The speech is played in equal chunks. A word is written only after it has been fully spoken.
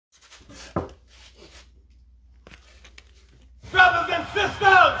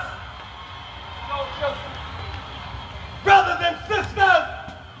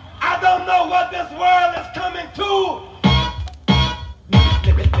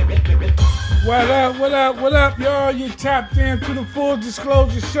What up, what up, what up, y'all? You tapped into the Full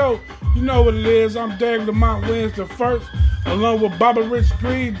Disclosure Show. You know what it is. I'm Derek Lamont Wins the first, along with Baba Rich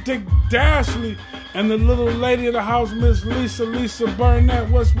Green, Dick Dashley, and the little lady of the house, Miss Lisa Burnett.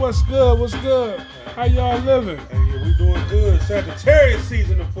 What's good? What's good? How y'all living? Hey, we doing good. Sagittarius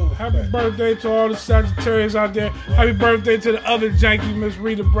season in full effect. Happy birthday to all the Sagittarius out there. Happy birthday to the other janky, Miss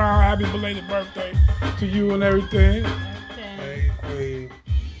Rita Brown. Happy belated birthday to you and everything. Hey, Queen.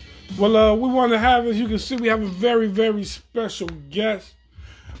 Well, we want to have, as you can see, we have a very, very special guest,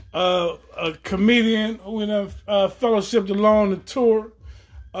 a comedian who fellowshipped along the tour,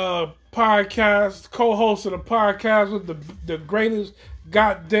 podcast, co-host of the podcast with the greatest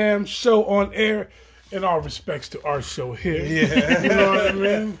goddamn show on air, in all respects to our show here. Yeah. You know what I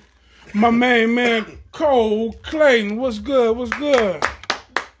mean? My main man, Cole Clayton. What's good? What's good?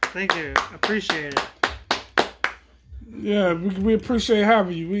 Thank you. Appreciate it. Yeah, we appreciate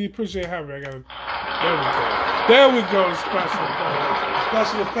having you. We appreciate having you. There we go.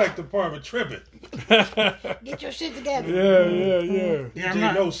 Special effect department tripping. Get your shit together. Yeah.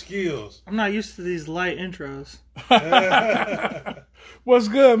 DJ no skills. I'm not used to these light intros. What's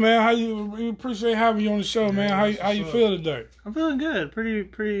good, man? We appreciate having you on the show, man. How you feel today? I'm feeling good. Pretty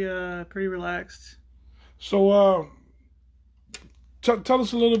relaxed. So, tell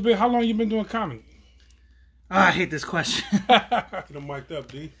us a little bit. How long you been doing comedy? I hate this question. Get him mic'd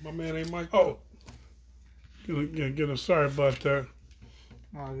up, D. My man ain't mic'd up. Get him. Sorry about that.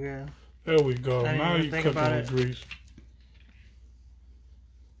 Oh yeah. There we go. Now you think cooking about with grease.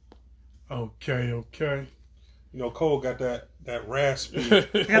 Okay. You know, Cole got that raspy,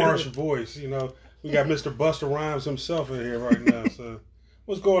 harsh voice. You know, we got Mr. Busta Rhymes himself in here right now. So,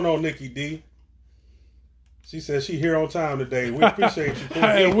 what's going on, Nikki D? She says she here on time today. We appreciate you, Queen.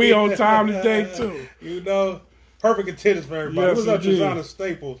 And we on time today too. You know, perfect attendance for everybody. Yes, What's up, indeed. Jazana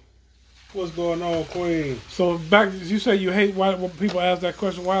Staples? What's going on, Queen? So back, you say you hate when people ask that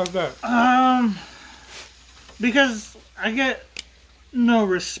question. Why is that? Because I get no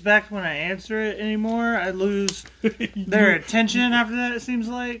respect when I answer it anymore. I lose their attention after that. It seems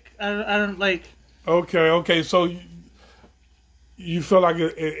like I don't like. Okay. So you feel like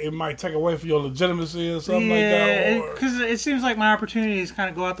it might take away from your legitimacy or something like that? Because it seems like my opportunities kind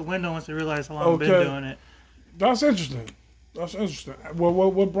of go out the window once they realize how long I've been doing it. That's interesting. Well,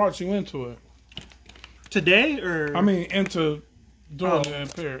 what brought you into it? Today, or into doing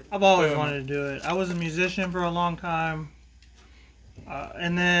it. Period. I've always wanted to do it. I was a musician for a long time,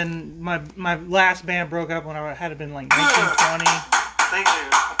 and then my last band broke up when I had been like 1920. Thank you,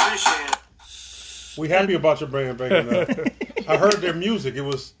 appreciate it. We happy about your band breaking up. I heard their music. It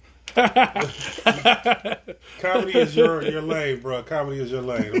was comedy is your lane, bro. Comedy is your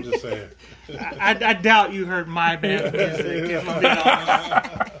lane. I'm just saying. I doubt you heard my band's music. If I'm being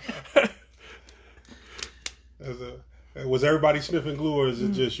honest. Was everybody sniffing glue, or is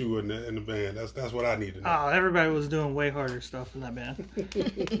it just you in the band? That's what I need to know. Oh, everybody was doing way harder stuff in that band.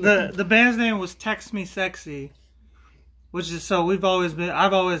 The band's name was Text Me Sexy. Which is so I've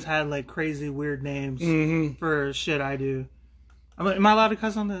always had like crazy weird names for shit I do. Am I allowed to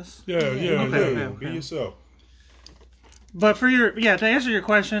cuss on this? Yeah. Okay. Be yourself. But to answer your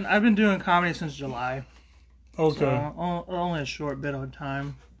question, I've been doing comedy since July. Okay. So only a short bit of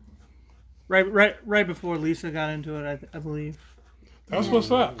time. Right before Lisa got into it, I believe. That's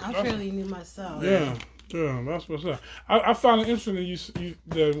what's up. I'm fairly new myself. Yeah, that's what's up. I find it interesting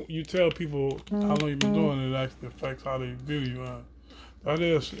that you tell people how long you've been doing it. It actually affects how they view you. That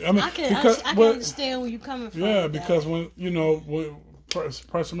is, I can understand where you're coming from. Yeah, because when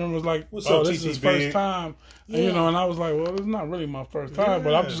person members like, this is his first time, and I was like, well, it's not really my first time,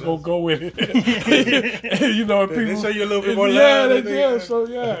 but I'm just gonna go with it. People, they say you're a little bit more loud. loud. Yeah. I was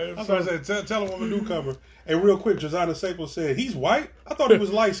going to say, tell them I'm a newcomer. And real quick, Jazana Staples said, he's white? I thought he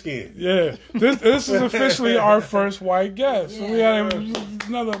was light-skinned. Yeah. This is officially our first white guest. So we had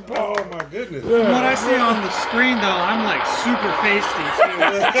another... Oh, my goodness. Yeah. From what I see on the screen, though, I'm like super pasty,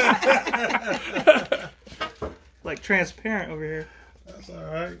 too. Like transparent over here. That's all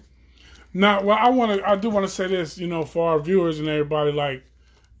right. Now, well, I do want to say this, for our viewers and everybody, like,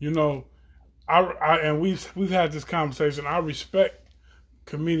 and we've had this conversation. I respect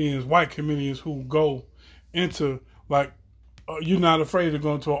white comedians who go into, like, you're not afraid to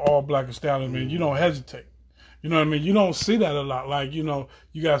go into an all-black establishment. You don't hesitate. You know what I mean? You don't see that a lot. Like, you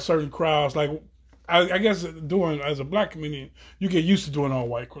got certain crowds, like, I guess doing as a black comedian, you get used to doing all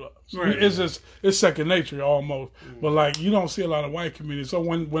white clubs. Right. It's second nature almost. But like you don't see a lot of white comedians. So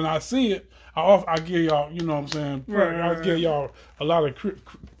when I see it, I give y'all, you know what I'm saying? I give y'all a lot of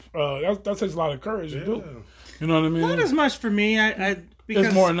that takes a lot of courage to do. You know what I mean? Not as much for me.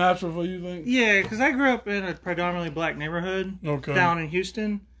 It's more natural for you, think? Yeah, because I grew up in a predominantly black neighborhood down in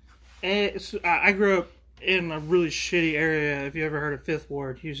Houston. And I grew up in a really shitty area. If you ever heard of Fifth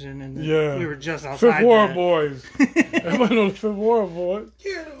Ward, Houston, and we were just outside. Fifth Ward boys. Everybody know the Fifth Ward boys.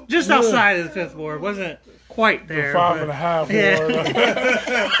 Yeah. Just outside of the Fifth Ward. Wasn't quite there. The 5.5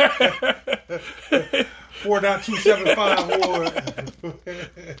 Ward. 4.275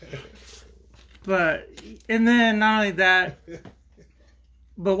 Ward. But, and then not only that,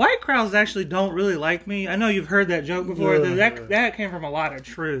 but white crowds actually don't really like me. I know you've heard that joke before. That came from a lot of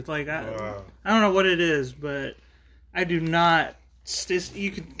truth. Like, I don't know what it is, but I do not.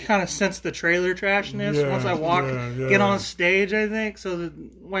 You can kind of sense the trailer trashiness once I get on stage, I think. So the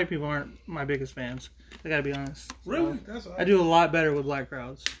white people aren't my biggest fans. I gotta be honest. Really? So I do a lot better with black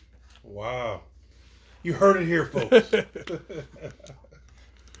crowds. Wow. You heard it here, folks.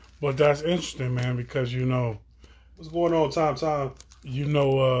 But that's interesting, man, because what's going on, Tom?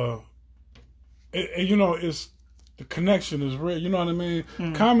 It's the connection is real. You know what I mean?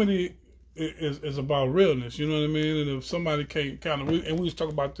 Comedy is about realness. You know what I mean? And if somebody can't we was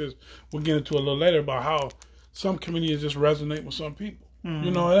talking about this, we'll get into a little later about how some comedians just resonate with some people.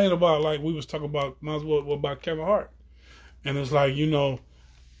 It ain't about like we was talking about about Kevin Hart, and it's like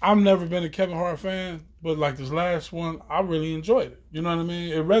I've never been a Kevin Hart fan, but like this last one, I really enjoyed it. You know what I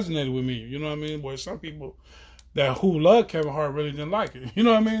mean? It resonated with me. You know what I mean? Where some people who love Kevin Hart really didn't like it. You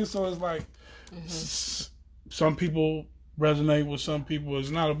know what I mean? So it's like some people resonate with some people.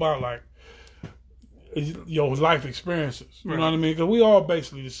 It's not about like your life experiences. You know what I mean? Because we all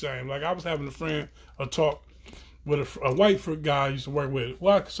basically the same. Like I was having a talk with a white guy I used to work with.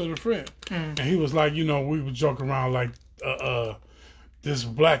 Well, I consider a friend, and he was like, we were joking around like this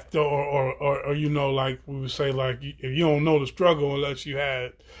black or like we would say like if you don't know the struggle unless you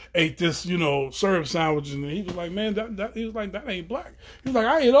ate this syrup sandwich, and he was like, man, he was like, that ain't black. He was like,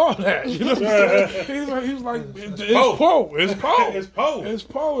 I ate all that. You know what I'm saying? He was like it's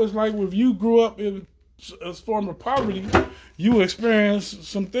po. It's like if you grew up in a form of poverty, you experienced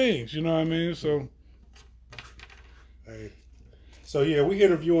some things. You know what I mean? So yeah, we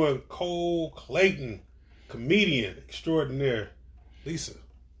interviewing Cole Clayton, comedian extraordinaire. Lisa.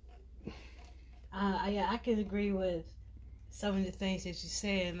 I can agree with some of the things that you're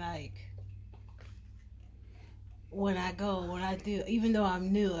saying. Like when I do, even though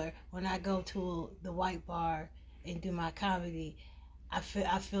I'm newer, when I go to the white bar and do my comedy, I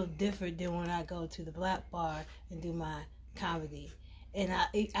feel different than when I go to the black bar and do my comedy. And I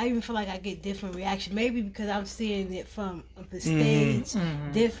even feel like I get different reaction. Maybe because I'm seeing it from the stage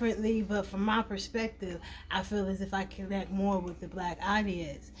differently. But from my perspective, I feel as if I connect more with the black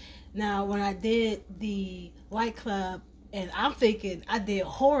audience. Now, when I did the white club, and I'm thinking I did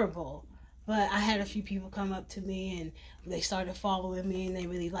horrible, but I had a few people come up to me and they started following me and they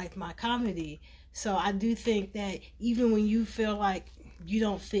really liked my comedy. So I do think that even when you feel like you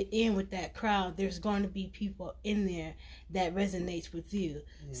don't fit in with that crowd, there's going to be people in there that resonates with you.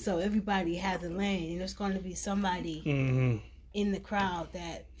 So everybody has a lane, and there's going to be somebody in the crowd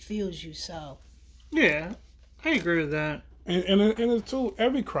that feels you. So yeah, I agree with that. And it's too,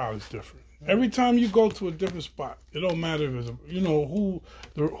 every crowd is different. Every time you go to a different spot, it don't matter if it's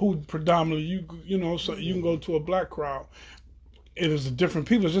who predominantly so you can go to a black crowd. It is a different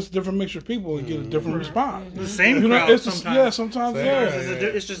people. It's just a different mixture of people and get a different response. The same crowd sometimes. Sometimes.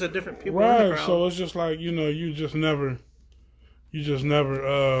 It's just a different people right. in the crowd. So it's just like, you just never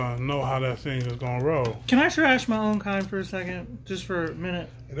know how that thing is going to roll. Can I trash my own kind for a second? Just for a minute?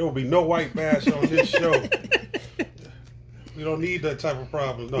 And there will be no white bash on this show. We don't need that type of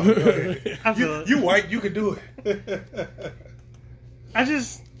problem. No, you white, you can do it.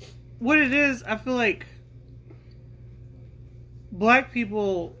 What it is, I feel like black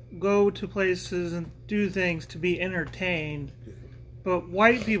people go to places and do things to be entertained, but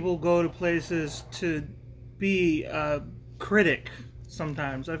white people go to places to be a critic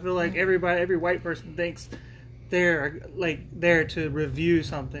sometimes. I feel like every white person thinks they're like there to review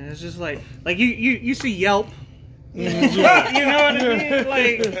something. It's just like you see Yelp. You know what I mean?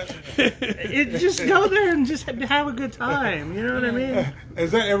 Like, just go there and just have a good time. You know what I mean?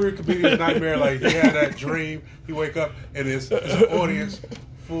 Is that every comedian's nightmare? Like, he had that dream, he wake up and it's an audience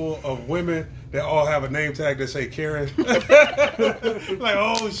full of women that all have a name tag that say Karen. Like,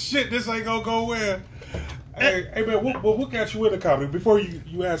 oh shit, this ain't gonna go where. Hey man, what got you into comedy? Before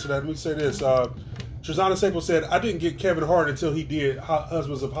you answer that, let me say this. Trezana Staples said, I didn't get Kevin Hart until he did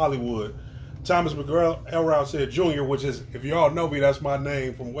Husbands of Hollywood. Thomas McGraw Elroy said Junior, which is, if y'all know me, that's my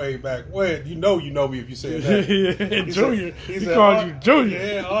name from way back when. You know me if you said that. Yeah, Junior. He He said, called you Junior.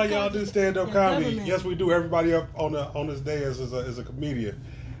 Yeah, all y'all do stand-up Yeah, comedy. government. Yes, we do. Everybody up on this day is a comedian.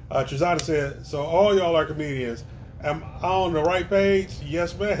 Trezada said, so all y'all are comedians. Am I on the right page?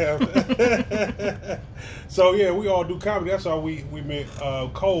 Yes, ma'am. So, yeah, we all do comedy. That's how we met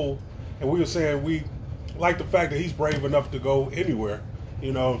Cole. And we were saying we like the fact that he's brave enough to go anywhere.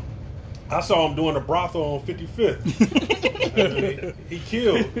 You know, I saw him doing a brothel on 55th. He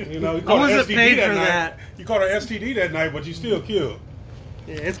killed. You know, he I caught an wasn't STD paid that for night. that. You caught an STD that night, but you still killed.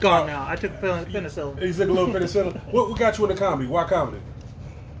 Yeah, it's gone now. I took penicillin. He's like a little penicillin. What got you into comedy? Why comedy?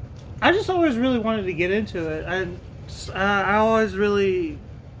 I just always really wanted to get into it. I always really,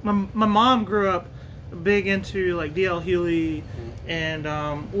 my mom grew up big into like D.L. Hughley and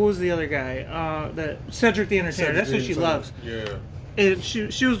what was the other guy? That Cedric the Entertainer. That's what she loves. Yeah. And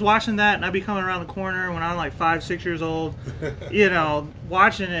she was watching that, and I'd be coming around the corner when I'm like 5-6 years old, you know,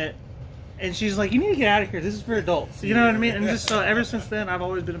 watching it. And she's like, "You need to get out of here. This is for adults." You know what I mean? And just so ever since then, I've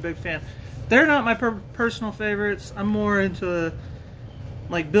always been a big fan. They're not my personal favorites. I'm more into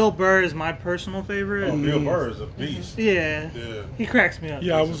like Bill Burr is my personal favorite. Oh, Bill Burr is a beast. Yeah. Yeah. He cracks me up.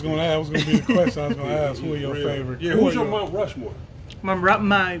 Yeah, I was gonna be the question I was gonna ask. Who are your favorite? Yeah, Who who's are your Mount Rushmore?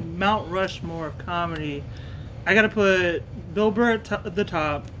 My Mount Rushmore of comedy, I gotta put Bill Burr at the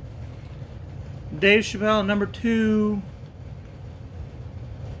top, Dave Chappelle number 2.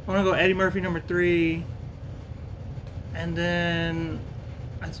 I want to go Eddie Murphy number 3, and then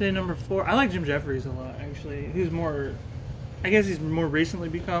I'd say number 4. I like Jim Jeffries a lot, actually. He's more, I guess he's more recently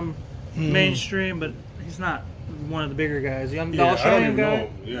become mainstream, but he's not one of the bigger guys. Young Yeah, I don't Australian even guy. know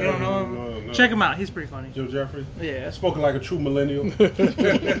him. Yeah, You I don't know don't him? know him, no. Check him out. He's pretty funny. Jim Jeffries? Yeah. Spoken like a true millennial.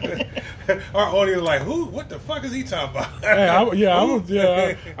 Our audience is like, who? What the fuck is he talking about? Hey, I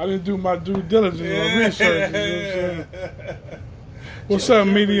didn't do my due diligence or research. You know what I'm saying? What's up,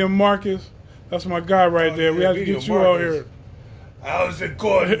 Medium Marcus? That's my guy right there. We yeah, have to get Medium you out Marcus. here. How's it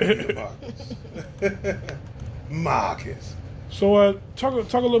going, Medium Marcus? Marcus. So, talk a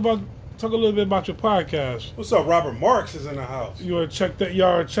little bit about your podcast. What's up? Robert Marks is in the house. You want to check that?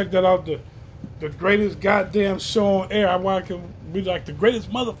 Y'all check that out. The greatest goddamn show on air. I want to be like the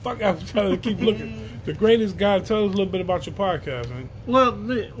greatest motherfucker. I'm trying to keep looking. The greatest guy. Tell us a little bit about your podcast, man. Well,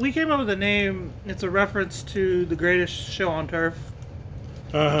 we came up with a name. It's a reference to the greatest show on turf.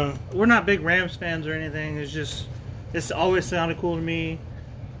 We're not big Rams fans or anything. It's always sounded cool to me.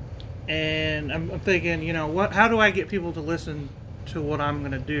 And I'm thinking, you know, how do I get people to listen to what I'm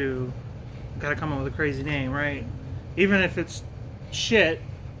going to do? Got to come up with a crazy name, right? Even if it's shit,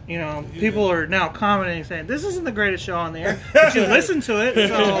 you know, people are now commenting saying, this isn't the greatest show on the air, but you listen to it, so...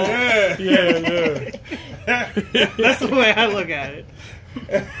 Yeah. That's the way I look at it.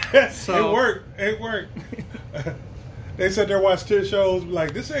 So, It worked. They said they watched 10 shows,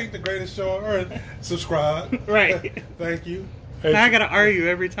 like, this ain't the greatest show on earth. Subscribe. right. Thank you. Now I got to argue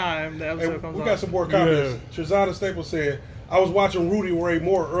every time the episode Hey, comes we on. got some more comments. Shazada Staples said, I was watching Rudy Ray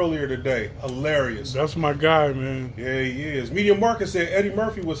Moore earlier today. Hilarious. That's my guy, man. Yeah, he is. Medium Marcus said Eddie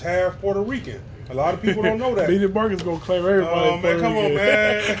Murphy was half Puerto Rican. A lot of people don't know that. Medium Marcus gonna claim everybody. Oh, man, come on,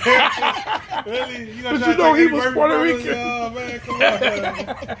 man. Really? But you know he was Puerto Rican. Oh, man, come on.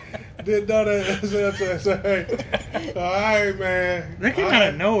 Didn't know that. All right, man. That came out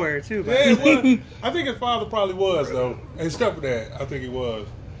of nowhere, too. Yeah, it was. I think his father probably was, though. And stuff with that, I think he was.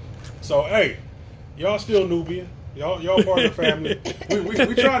 So, hey, y'all still Nubian. Y'all part of the family.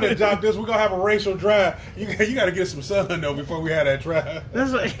 We trying to adopt this. We're going to have a racial drive. You got to get some sun, though, before we have that drive.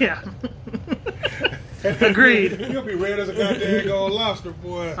 Yeah. Agreed. You'll be red as a goddamn gold lobster,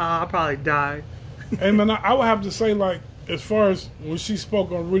 boy. I'll probably die. Hey, man, I would have to say, like, as far as when she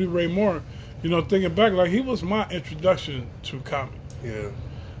spoke on Rudy Ray Moore, you know, thinking back, like, he was my introduction to comedy. Yeah.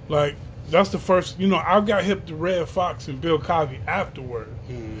 Like, that's the first, you know, I got hip to Red Fox and Bill Cosby afterward.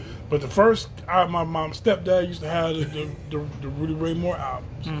 Mm. But the first, my mom, stepdad used to have the Rudy Ray Moore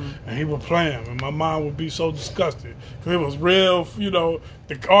albums, and he would play them, and my mom would be so disgusted because it was real, you know.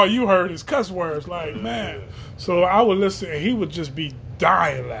 All you heard is cuss words, like man. So I would listen, and he would just be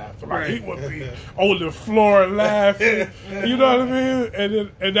dying laughing, like he would be on the floor laughing. You know what I mean?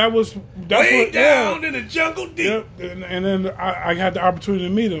 And that's Way what, down in the jungle deep. Yep. And then I had the opportunity to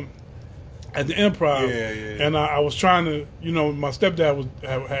meet him at the Improv, and I was trying to, you know, my stepdad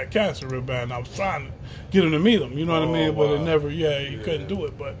had cancer real bad, and I was trying to get him to meet him, you know what I mean? But it never, he couldn't do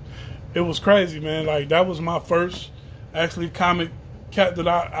it. But it was crazy, man. Like that was my first actually comic cat that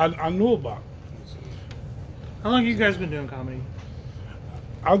I knew about. How long have you guys been doing comedy?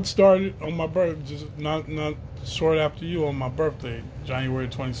 I started on my birthday, just not short after you on my birthday, January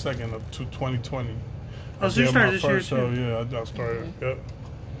 22nd of 2020. Oh, so you started this year too? Yeah, I started. Yeah.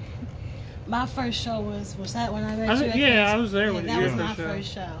 My first show was that when I met you? Yeah, I was there when you that was did my the show.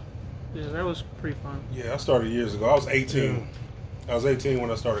 first show. Yeah, that was pretty fun. Yeah, I started years ago. I was 18. I was 18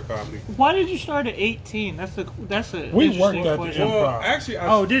 when I started comedy. Why did you start at 18? That's a We interesting worked at the question. Improv. Well,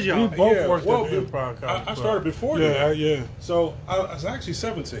 actually, Did y'all? We both Yeah, worked well, at the Improv. I started before Yeah, that. yeah. So I was actually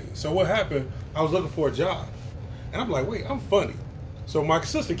 17. So what happened? I was looking for a job, and I'm like, wait, I'm funny. So my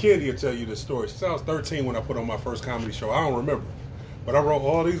sister Candy will tell you this story. She said I was 13 when I put on my first comedy show. I don't remember, but I wrote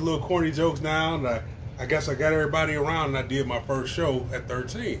all these little corny jokes down. And I guess I got everybody around, and I did my first show at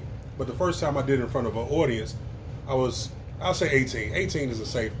 13. But the first time I did it in front of an audience, I'll say 18. 18 is a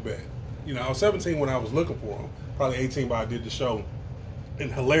safe bet. You know, I was 17 when I was looking for them. Probably 18 but I did the show in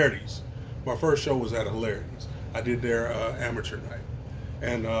Hilarities. My first show was at Hilarities. I did their amateur night.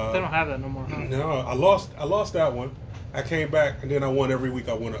 And They don't have that no more, huh? no, I lost that one. I came back, and then I won every week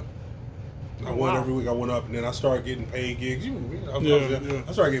I went up. I won every week I went up, and then I started getting paid gigs.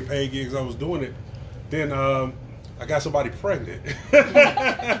 I started getting paid gigs. I was doing it. Then I got somebody pregnant.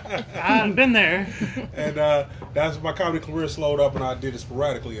 I've been there. And that's my comedy career slowed up, and I did it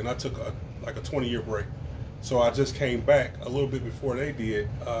sporadically, and I took a 20-year break. So I just came back a little bit before they did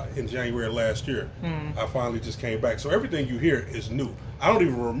in January of last year. I finally just came back. So everything you hear is new. I don't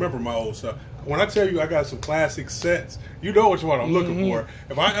even remember my old stuff. When I tell you I got some classic sets, you know which one I'm looking for.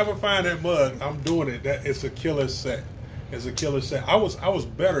 If I ever find that mug, I'm doing it. It's a killer set. It's a killer set. I was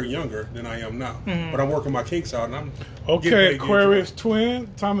better younger than I am now, but I'm working my kinks out, and I'm Okay, Aquarius twin,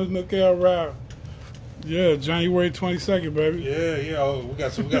 Thomas McElroy. Yeah, January 22nd, baby. Yeah. Oh, we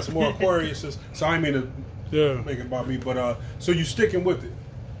got some more Aquariuses. So I mean to make it about me, but so you sticking with it?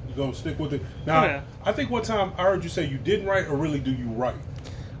 You gonna stick with it? Now, I think one time I heard you say you didn't write, or really do you write?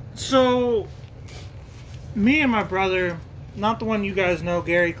 So, me and my brother, not the one you guys know,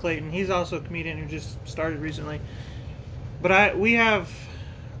 Gary Clayton. He's also a comedian who just started recently. But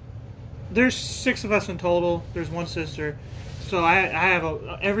there's 6 of us in total. There's one sister. So I have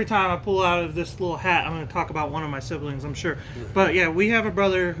every time I pull out of this little hat, I'm going to talk about one of my siblings, I'm sure. But yeah, we have a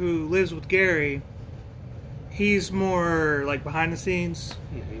brother who lives with Gary. He's more like behind the scenes.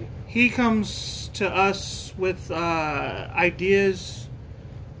 Mm-hmm. He comes to us with ideas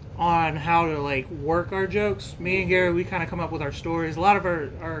on how to like work our jokes. Me and Gary, we kind of come up with our stories. A lot of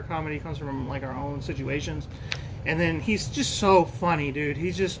our comedy comes from like our own situations. And then he's just so funny, dude.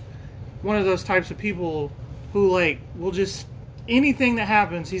 He's just one of those types of people who like will just anything that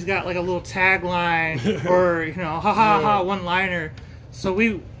happens, he's got like a little tagline or ha one liner. So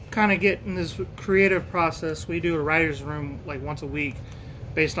we kind of get in this creative process. We do a writer's room like once a week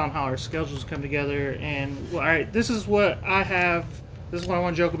based on how our schedules come together. And all right, this is what I have. This is what I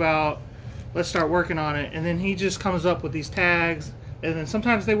want to joke about. Let's start working on it. And then he just comes up with these tags. And then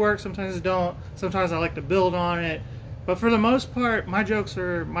sometimes they work, sometimes they don't. Sometimes I like to build on it. But for the most part, my jokes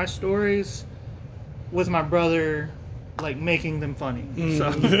are my stories with my brother, like, making them funny.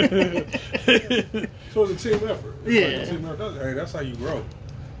 So it's a team effort. Hey, that's how you grow.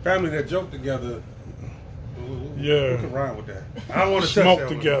 Family that joke together, we can rhyme with that. I don't want to smoke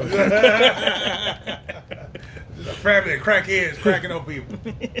together. A family that crackheads cracking up people.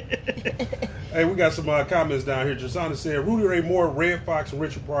 Hey, we got some comments down here. Jasana said, Rudy Ray Moore, Red Fox, and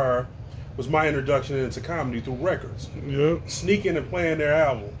Richard Pryor was my introduction into comedy through records. Yep. Sneaking and playing their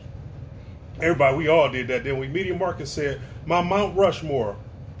albums. Everybody, we all did that, didn't we? Media Market said, my Mount Rushmore,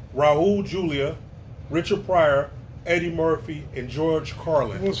 Raul Julia, Richard Pryor, Eddie Murphy, and George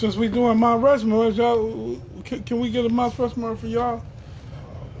Carlin. Well, since we doing Mount Rushmore, y'all, can we get a Mount Rushmore for y'all?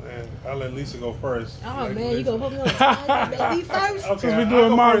 Man, I'll let Lisa go first. Oh, man, you gonna put me on the spot? Me first? Okay, since we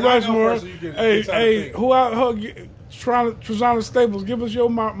doing Mount Rushmore, so hey, who out here? Trezana Staples, give us your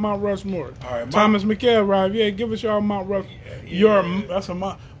Mount Rushmore. All right, Thomas McElroy, give us your Mount Rushmore. That's a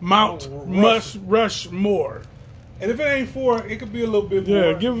Mount Rushmore. And if it ain't 4, it could be a little bit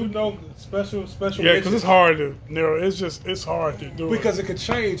more. Special. Yeah, because it's hard to narrow. It's hard to do because it could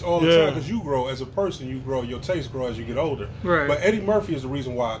change all the time. Because you grow as a person, you grow, your taste grow as you get older. Right. But Eddie Murphy is the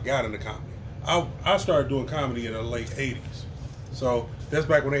reason why I got into comedy. I started doing comedy in the late '80s, so that's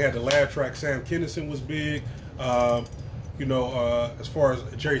back when they had the laugh track. Sam Kinison was big. As far as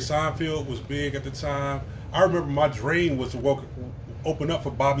Jerry Seinfeld was big at the time. I remember my dream was to open up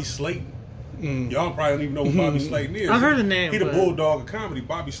for Bobby Slayton. Y'all probably don't even know who Bobby Slayton is. I heard the name. He the bulldog of comedy.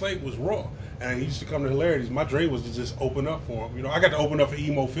 Bobby Slayton was raw, and he used to come to Hilarities. My dream was to just open up for him. I got to open up for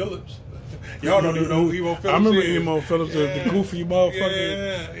Emo Phillips. Y'all don't even know who Emo Phillips is. I remember Emo Phillips, the goofy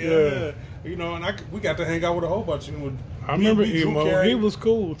motherfucker. Yeah. And we got to hang out with a whole bunch of them. I remember Drew Emo. Carey. He was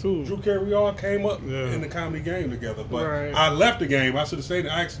cool too. Drew Carey, we all came up Yeah. in the comedy game together. But Right. I left the game. I should have stayed.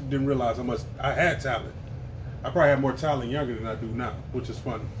 I actually didn't realize how much I had talent. I probably had more talent younger than I do now, which is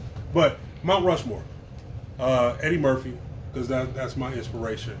funny. But Mount Rushmore, Eddie Murphy, because that's my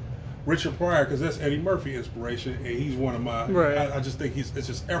inspiration. Richard Pryor, because that's Eddie Murphy inspiration, and he's one of my. Right. I just think it's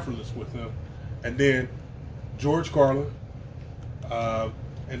just effortless with him. And then George Carlin,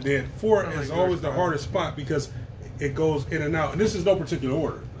 and then four I like is George always the Carlin. hardest spot because it goes in and out. And this is no particular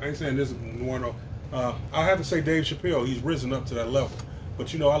order. I ain't saying this is one. I have to say Dave Chappelle. He's risen up to that level.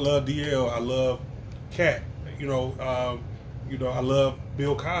 But I love DL. I love Cat. I love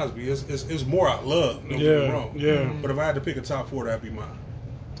Bill Cosby. It's more I love. Don't get me wrong. Yeah. But if I had to pick a top four, that'd be mine.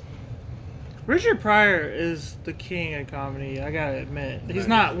 Richard Pryor is the king of comedy. I gotta admit, he's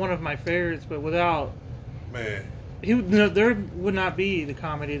not one of my favorites, but without Man, there would not be the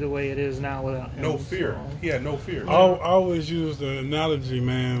comedy the way it is now without him. no fear. So. He had no fear. I always use the analogy,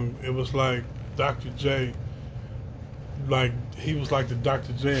 man. It was like Dr. J. Like he was like the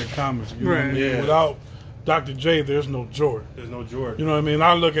Dr. J of comedy. You know what I Right. mean? Yeah. Without Dr. J, there's no Jordan. There's no Jordan. You know what I mean?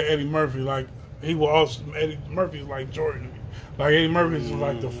 I look at Eddie Murphy like he was also Eddie Murphy's like Jordan. Like Eddie Murphy's is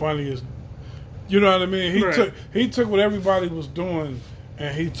like the funniest. You know what I mean? He took what everybody was doing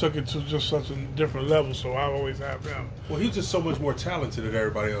and he took it to just such a different level. So I always have him. Well, he's just so much more talented than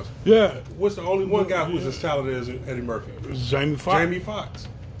everybody else. Yeah, What's the only one guy who's as talented as Eddie Murphy? it's Jamie Foxx. Jamie Foxx.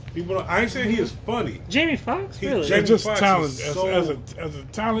 People, I ain't saying he is funny. Jamie Foxx, He- really? Jamie It's just Foxx talent is as so- a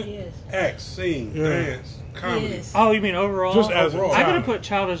talent. Yes. Act, sing, Yeah. dance, comedy. Yes. Oh, you mean overall? Just as a Overall. I could talent. have put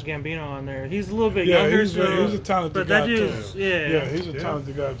Childish Gambino on there. He's a little bit Yeah, younger, he's a talented but guy that too. dude's Yeah, he's a Yeah.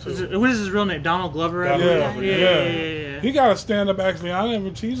 talented guy too. What is his real name? Donald Glover. I Donald believe? Yeah, Glover, yeah. He got a stand up actually. I never.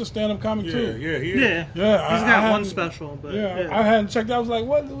 He's a stand up comic Yeah, too. yeah, he is. Yeah. Yeah, He's I got one hadn't- special, but Yeah, yeah. I hadn't checked. I was like,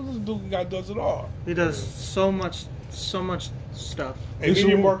 what? This dude guy does it all. He does so much stuff. And It's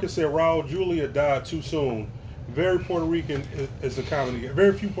Indian a- Marcus said Raul Julia died too soon. Very Puerto Rican is the comedy.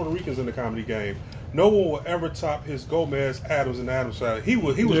 Very few Puerto Ricans in the comedy game. No one will ever top his Gomez, Adams, and Adams side. He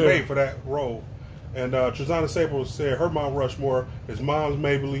was Yeah. made for that role. And Trezana Sable said her Mount Rushmore is Miles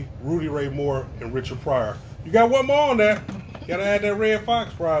Mabley, Rudy Ray Moore, and Richard Pryor. You got one more on that. Got to add that Red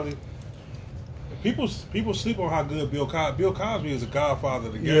Fox probably. People sleep on how good Bill Cosby is a godfather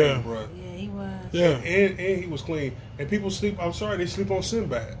of the game, Yeah. bro. Yeah, he was. Yeah, And he was clean. And people sleep. I'm sorry, they sleep on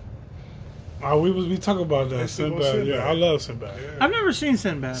Sinbad. we talk about that. Let's sleep on Sinbad. Sinbad. Yeah, I love Sinbad. I've never seen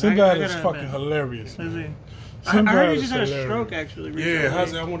Sinbad. Sinbad I is gotta fucking admit. hilarious. Is man. he? I Sinbad heard he is just had a hilarious. stroke actually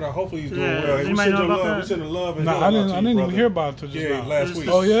recently. Yeah, I wonder. Hopefully he's doing Yeah, well. does We anybody send know your about love. that? We send the love and No, love I out didn't. to I you, didn't even brother. hear about it till just Yeah, now. last This- week.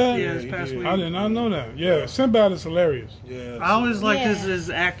 Oh yeah, Yeah, this he past did. week. I did not know that. Yeah, Sinbad is hilarious. Yeah, I always liked Yeah.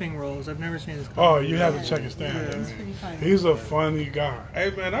 his acting roles. I've never seen his. Oh, comedy. you have to Yeah. check his stand. It's pretty funny. He's a funny guy.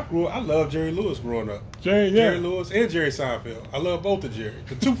 Hey man, I love Jerry Lewis growing up. Jerry, Jerry yeah. Lewis and Jerry Seinfeld. I love both of Jerry.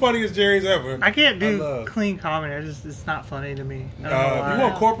 The two funniest Jerrys ever. I can't do love. clean comedy. It's not funny to me. I don't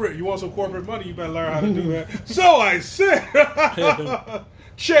know why. You want some corporate money, you better learn how to do that. So I said,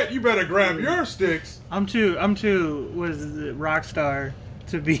 Chet, you better grab your sticks. I'm too rock star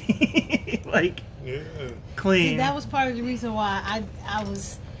to be like Yeah. clean. See, that was part of the reason why I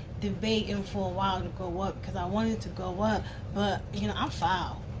was debating for a while to go up because I wanted to go up, but I'm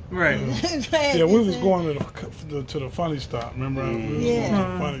foul. right. Yeah, we was going to the funny stop. Remember? We was Yeah. going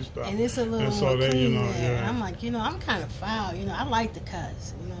to the funny stop. And it's a little And so more they, clean there. yeah. And I'm like, I'm kind of foul. I like the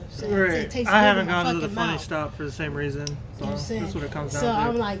cuss. You know what I'm saying? Right. It tastes I good haven't in my gone to the fucking funny mouth. stop for the same reason. So You know what I'm saying? that's what it comes down So to.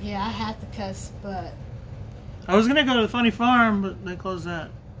 I'm like, I have to cuss, but I was gonna go to the Funny Farm, but they closed that.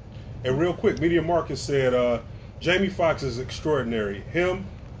 And real quick, Media Marcus said Jamie Foxx is extraordinary. Him,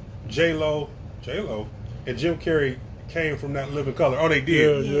 J-Lo, and Jim Carrey came from that living color. Oh, they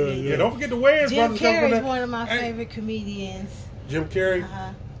did. Yeah. Don't forget the Wayans Jim brothers come from Carrey is that. one of my Hey, favorite comedians. Jim Carrey.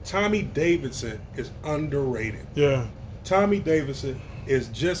 Uh-huh. Tommy Davidson is underrated. Yeah. Tommy Davidson is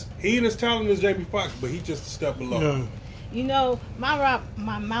just, he ain't as talented as Jamie Foxx, but he just a step below. Yeah.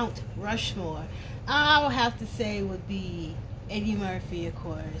 My Mount Rushmore, I would have to say would be Eddie Murphy, of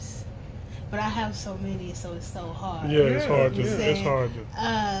course. But I have so many, so it's so hard. Yeah, it's hard to. You It's say, hard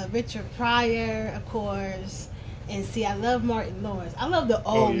to. Richard Pryor, of course. And see, I love Martin Lawrence. I love the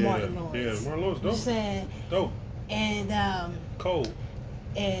old Martin Lawrence. Yeah, Martin Lawrence, You dope. saying? Dope. And Cold.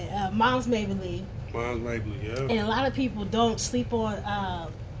 Miles Mabley. Miles Mabley, yeah. And a lot of people don't sleep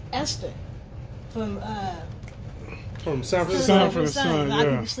on Esther from From San Francisco. Son from for the Sun, A lot of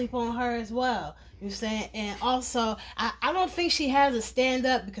yeah. people sleep on her as well. You know what I'm saying? And also, I don't think she has a stand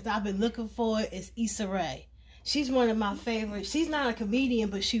up because I've been looking for it. Is Issa Rae. She's one of my favorites. She's not a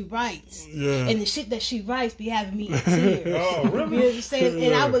comedian, but she writes. Yeah. And the shit that she writes be having me in tears. Oh, really? You know what I'm saying? And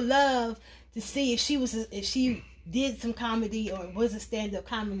Yeah. I would love to see if she did some comedy or was a stand-up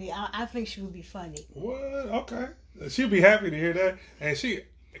comedy, I think she would be funny. What? Okay. She'll be happy to hear that. And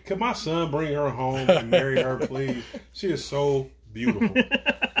could my son bring her home and marry her, please? She is so beautiful.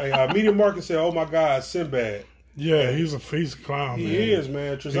 Media Market said, "Oh my God, Sinbad." Yeah, he's a clown. He is,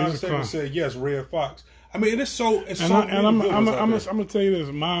 man. Trezon Staples said, "Yes, Red Fox." I mean, it's so. I'm gonna tell you this.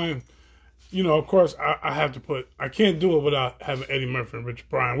 Mine, you know, of course, I have to put. I can't do it without having Eddie Murphy and Richard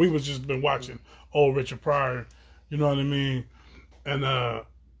Pryor. We was just been watching old Richard Pryor. You know what I mean? And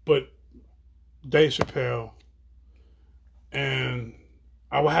but Dave Chappelle, and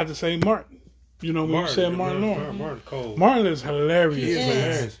I would have to say Martin. You know, when you said Martin Lawrence. Martin Cole. Martin is hilarious. He is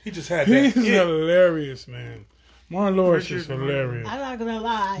hilarious. He just had He's hilarious, man. Martin Lawrence is hilarious. I'm not gonna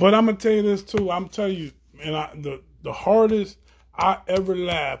lie. But I'm gonna tell you this too. I'm telling you, and the hardest I ever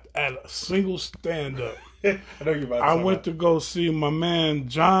laughed at a single stand up. I know you about. I went to go see my man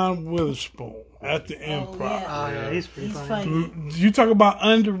John Witherspoon at the Improv. Yeah, he's pretty funny. You talk about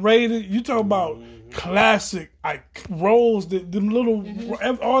underrated. You talk about classic roles that them little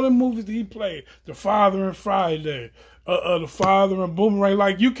all the movies that he played. The Father and Friday. The Father and Boomerang,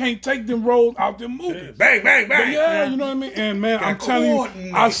 like you can't take them roles out them movies. Yeah. Bang, bang, bang. Yeah, you know what I mean. And man, I'm telling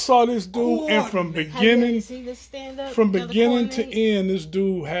you, I saw this dude, and from beginning to end, this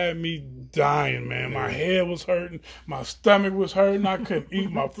dude had me dying, man. My head was hurting, my stomach was hurting. I couldn't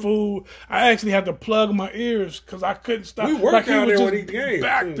eat my food. I actually had to plug my ears because I couldn't stop. We worked out there when he came.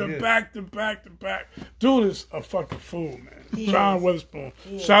 Back to back. Dude is a fucking fool, man. John Witherspoon.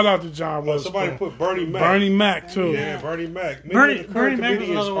 Shout out to John Witherspoon. Somebody put Bernie Mac. Bernie Mac too. Yeah, Bernie Mac. Bernie Mac was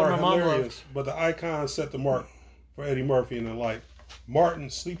another one my mom hilarious, but the icons set the mark for Eddie Murphy and the like. Martin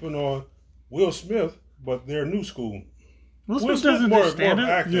sleeping on Will Smith, but they're new school. Will Smith doesn't do stand-up.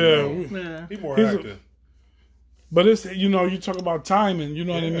 Acting, yeah. He's more acting. But it's, you know, you talk about timing, you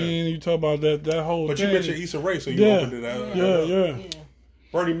know what I mean? You talk about that whole But thing. you mentioned Issa Rae, so you opened it out. Yeah.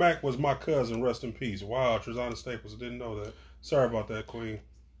 Bernie Mac was my cousin, rest in peace. Wow, Trezon Staples, didn't know that. Sorry about that, Queen.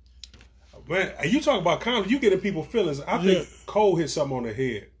 Man, you talk about comedy, you getting people feelings. I think Cole hit something on the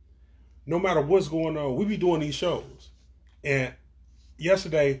head. No matter what's going on, we be doing these shows. And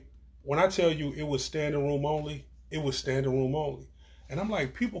yesterday, when I tell you it was standing room only, it was standing room only. And I'm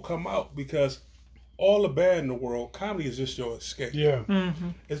like, people come out because all the bad in the world, comedy is just your escape. Yeah. Mm-hmm.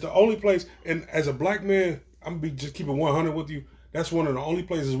 It's the only place, and as a black man, I'm going to be just keeping 100 with you, that's one of the only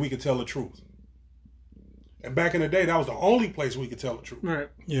places we could tell the truth. And back in the day, that was the only place we could tell the truth. Right.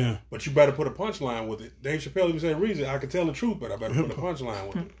 Yeah. But you better put a punchline with it. Dave Chappelle even said, "Reason I could tell the truth, but I better put a punchline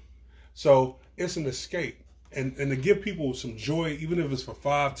with it." So it's an escape, and to give people some joy, even if it's for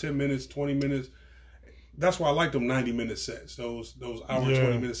 5, 10 minutes, 20 minutes. That's why I like them 90-minute sets. Those hour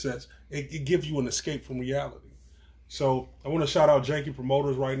 20-minute sets. It gives you an escape from reality. So I want to shout out Janky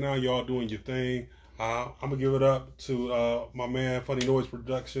Promoters right now. Y'all doing your thing. I'm gonna give it up to my man Funny Noise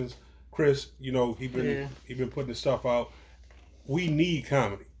Productions. Chris, you know, he been putting his stuff out. We need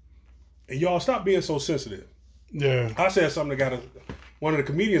comedy. And y'all stop being so sensitive. Yeah. I said something that got one of the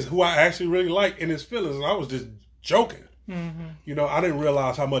comedians who I actually really like in his feelings, and I was just joking. Mm-hmm. You know, I didn't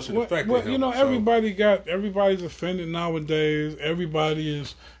realize how much it affected him. You know, everybody's offended nowadays. Everybody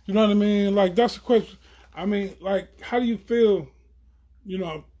is, you know what I mean? Like, that's the question. I mean, like, how do you feel, you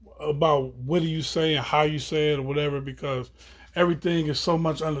know, about what do you say and how you say it or whatever, because everything is so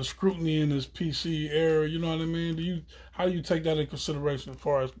much under scrutiny in this PC era, you know what I mean? How do you take that into consideration as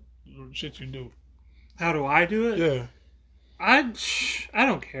far as shit you do? How do I do it? Yeah. I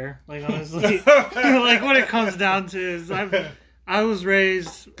don't care. Like, honestly, like what it comes down to is I was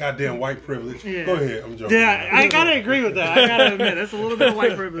raised goddamn white privilege. Yeah. Go ahead, I'm joking. Yeah, I gotta agree with that. I gotta admit that's a little bit of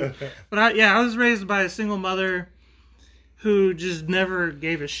white privilege. But I was raised by a single mother who just never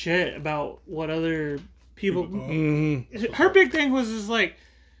gave a shit about what other people. Mm-hmm. Her big thing was like,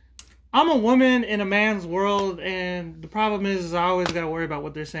 I'm a woman in a man's world, and the problem is I always gotta worry about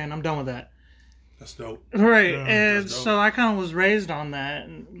what they're saying. I'm done with that. That's dope. Right, Yeah, and dope. so I kind of was raised on that.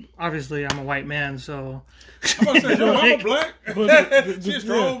 And obviously, I'm a white man, so. I'm about to say, your mama black. But She's a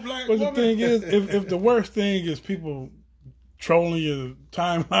strong black But woman. the thing is, if the worst thing is people trolling your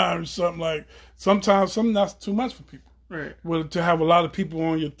timeline or something, like, sometimes something that's too much for people. Right. Well, to have a lot of people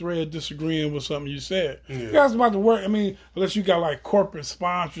on your thread disagreeing with something you said. Yeah. That's about to work. I mean, unless you got like corporate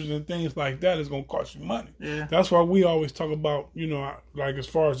sponsors and things like that, it's going to cost you money. Yeah. That's why we always talk about, you know, like as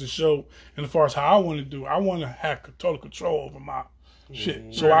far as the show and as far as how I want to do, I want to have total control over my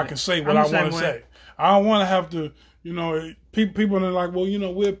shit so I can say what I want to say. I don't want to have to, you know, people are like, well, you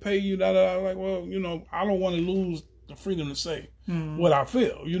know, we'll pay you, like, well, you know, I don't want to lose the freedom to say what I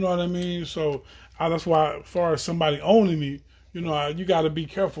feel. You know what I mean? So that's why, as far as somebody owning me, You know, you got to be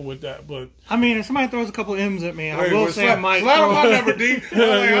careful with that. But I mean, if somebody throws a couple M's at me, I Wait, will what's say that? I might. Slide on throw- my number, D. I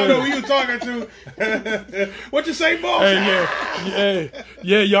don't know who you talking to. What you say, boss?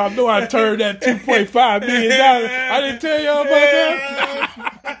 yeah, y'all know I turned that $2.5 million. I didn't tell y'all about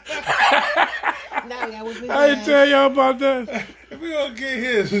that. Now we got what we I didn't got. tell y'all about that. We gonna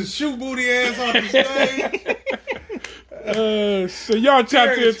get his shoe booty ass off the stage. So y'all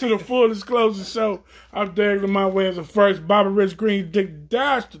tapped into the Full Disclosure Show. I'm Derek Lamont Williams the first, Bobby Rich Green, Dick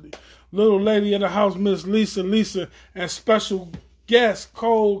Dastardly, little lady in the house, Miss Lisa, and special guest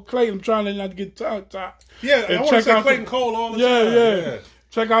Cole Clayton. I'm trying not to get tongue-tied. Yeah, And I want to check say out Clayton the- Cole all the Yeah. time.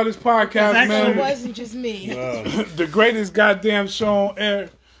 Check out his podcast, Exactly. So it man. wasn't just me. The greatest goddamn show on air.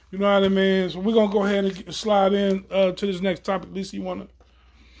 You know what I mean? So we're gonna go ahead and slide in to this next topic. Lisa, you wanna?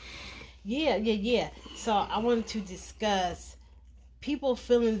 Yeah. So I wanted to discuss people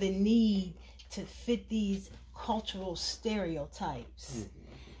feeling the need to fit these cultural stereotypes.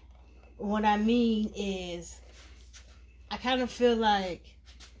 What I mean is, I kind of feel like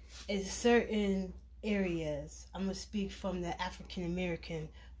in certain areas, I'm going to speak from the African American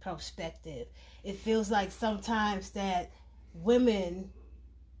perspective, it feels like sometimes that women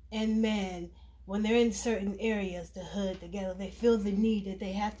and men, when they're in certain areas, the hood, together, they feel the need that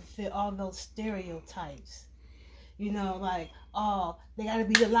they have to fit all those stereotypes. You know, like, oh, they got to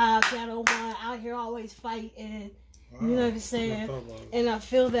be the loud, ghetto one, out here always fighting. You know what I'm saying? And I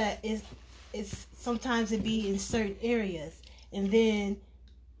feel that it's sometimes it be in certain areas, and then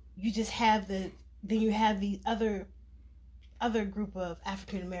you just have the other group of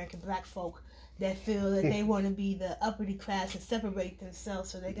African American black folk that feel that they want to be the uppity class and separate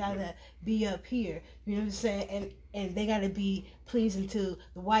themselves, so they gotta be up here. You know what I'm saying? And they gotta be pleasing to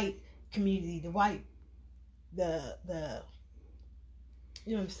the white community, the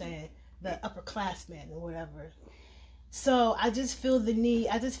you know what I'm saying, the upperclassmen or whatever. So I just feel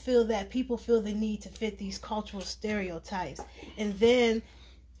that people feel the need to fit these cultural stereotypes. And then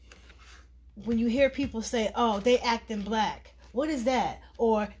when you hear people say, oh, they acting black, what is that?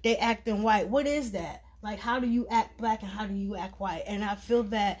 Or they acting white, what is that? Like, how do you act black and how do you act white? And I feel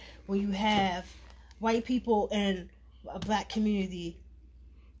that when you have white people in a black community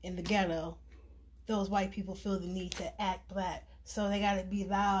in the ghetto, those white people feel the need to act black. So they got to be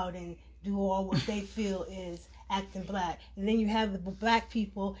loud and do all what they feel is acting black. And then you have the black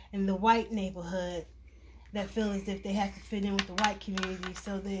people in the white neighborhood that feel as if they have to fit in with the white community.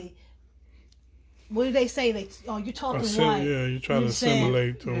 So they, what do they say? You're talking white. Yeah, you try to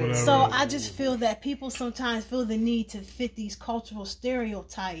assimilate to whatever. So I just feel that people sometimes feel the need to fit these cultural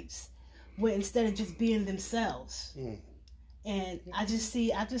stereotypes instead of just being themselves. And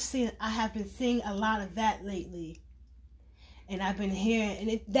I have been seeing a lot of that lately. And I've been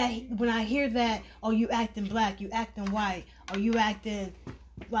hearing, when I hear that, oh, you acting black, you acting white, or you acting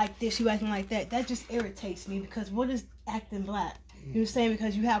like this, you acting like that, that just irritates me, because what is acting black? You know what I'm saying?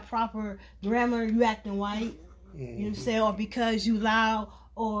 Because you have proper grammar, you acting white, you know what I'm saying? Or because you loud,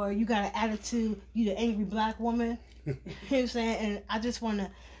 or you got an attitude, you the angry black woman. You know what I'm saying? And I just want to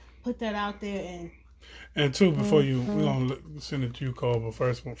put that out there. And two, before we're going to send it to you, Cole, but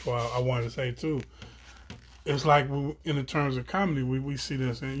first, before I wanted to say, too, it's like in the terms of comedy, we see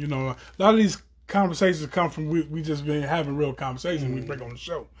this, and you know, a lot of these conversations come from we just been having real conversations. We bring on the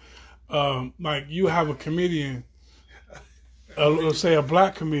show, like you have a comedian, let's say a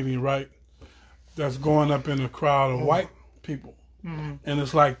black comedian, right? That's going up in a crowd of white people, and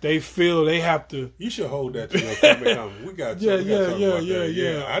it's like they feel they have to. You should hold that to your comment. We got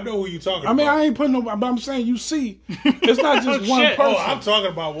yeah. I know who you talking about. I mean, I ain't putting no, but I'm saying you see, it's not just one person. Oh, I'm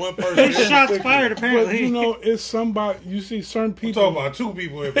talking about one person. There's shots fired, apparently. But you know, it's somebody. You see certain people. I'm talking about two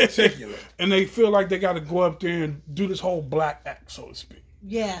people in particular, and they feel like they got to go up there and do this whole black act, so to speak.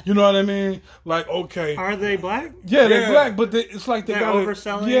 yeah, You know what I mean? Like, okay, Are they black? yeah, they're black, but it's like they They're got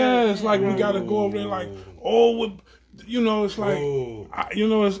overselling Yeah, it? it's like we got to go over there, like, oh, you know, it's like, you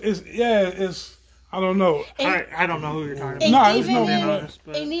know, it's I don't know. I don't know who you're talking and about. No, it's even no.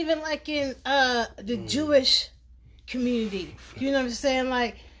 and even like in the Jewish community, you know what I'm saying?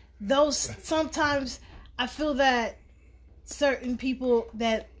 Like those, sometimes I feel that certain people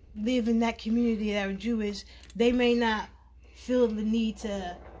that live in that community that are Jewish, they may not feel the need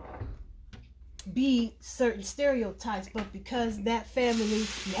to be certain stereotypes, but because that family,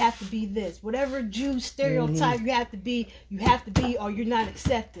 you have to be this. Whatever Jew stereotype you have to be, or you're not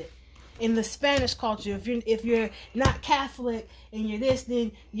accepted. In the Spanish culture, if you're not Catholic and you're this,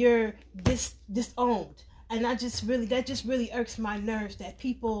 then you're disowned. And that just really irks my nerves that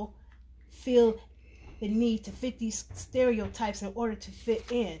people feel the need to fit these stereotypes in order to fit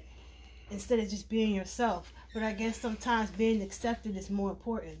in. instead of just being yourself. But I guess sometimes being accepted is more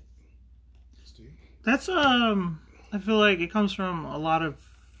important. That's I feel like it comes from a lot of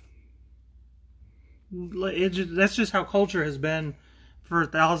that's just how culture has been for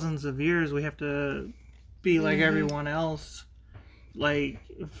thousands of years. We have to be like everyone else. Like,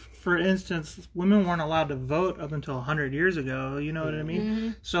 for instance, women weren't allowed to vote up until 100 years ago. You know what I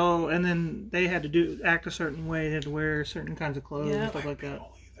mean? So, and then they had to act a certain way. They had to wear certain kinds of clothes and stuff like that.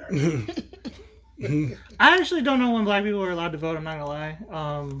 I actually don't know when black people were allowed to vote. I'm not gonna lie.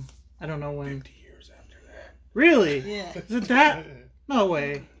 I don't know when. 50 years after that. Really? Yeah. Is it that? No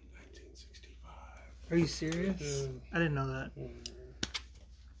way. 1965. Are you serious? I didn't know that.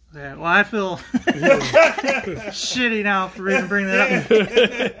 Yeah, well, I feel shitty now for even bringing that up.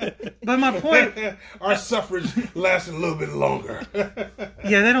 But my point... Our suffrage lasted a little bit longer.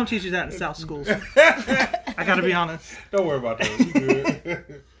 Yeah, they don't teach you that in South schools. I gotta be honest. Don't worry about that. You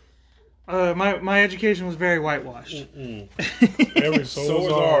good. My education was very whitewashed. So is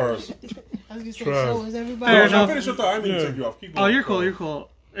ours. I was going to say, so is everybody. Fair No, enough. finish your thought. I didn't mean to take you off. Keep Oh, going. you're cool, you're cool.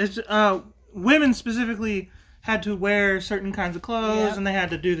 It's women specifically had to wear certain kinds of clothes, and they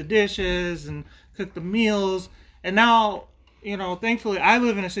had to do the dishes and cook the meals. And now, you know, thankfully, I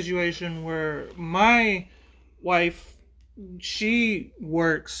live in a situation where my wife, she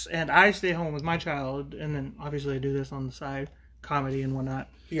works, and I stay home with my child, and then obviously I do this on the side, comedy and whatnot.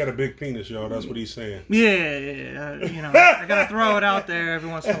 He got a big penis, y'all. That's what he's saying. Yeah, you know, I gotta throw it out there every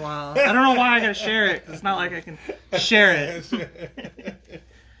once in a while. I don't know why I gotta share it, 'cause it's not like I can share it.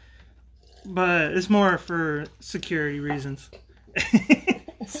 But it's more for security reasons.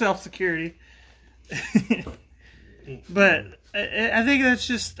 Self-security. But I think that's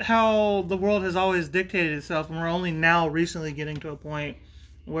just how the world has always dictated itself, and we're only now recently getting to a point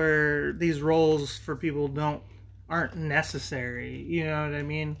where these roles for people aren't necessary. You know what I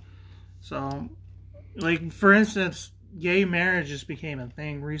mean? So, like, for instance, gay marriage just became a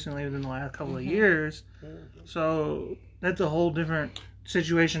thing recently within the last couple of years. So that's a whole different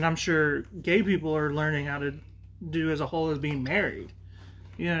situation. I'm sure gay people are learning how to do as a whole as being married.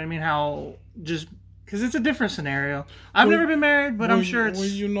 You know what I mean? How just because it's a different scenario. I've never been married, but I'm sure it's. Well,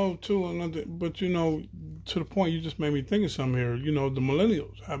 you know, too, but you know, to the point you just made me think of something here. You know, the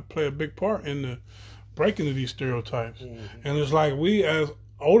millennials have play a big part in the breaking of these stereotypes, and it's like we as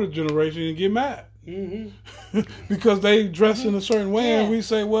older generation get mad. Because they dress in a certain way, and we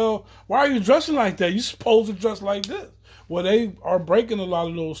say, well, why are you dressing like that? You're supposed to dress like this. Well, they are breaking a lot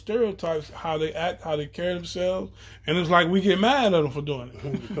of those stereotypes, how they act, how they carry themselves, and it's like we get mad at them for doing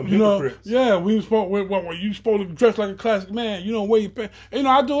it. You know, yeah, you supposed to dress like a classic man. You don't wear your pants. You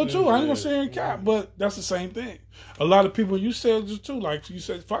know, I do it too. I ain't gonna say in cap, but that's the same thing. A lot of people, you said this too, like you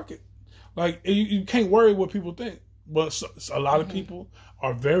said, fuck it. Like you can't worry what people think, but a lot of people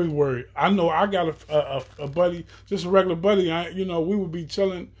are very worried. I know I got a buddy, just a regular buddy. You know, we would be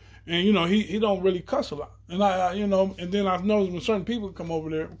chilling, and you know he don't really cuss a lot. And I you know, and then I've noticed when certain people would come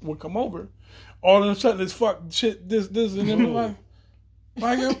over, all of a sudden it's fuck shit this and then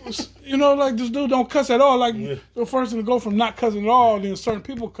like you know, like this dude don't cuss at all. Like the first thing to go from not cussing at all, then certain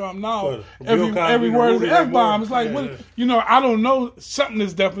people come now. Every word is an F-bomb. It's like you know, I don't know. Something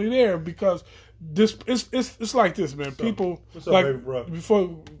is definitely there because this it's like this, man. People what's up, like baby bro?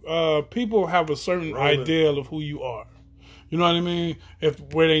 Before people have a certain ideal of who you are. You know what I mean?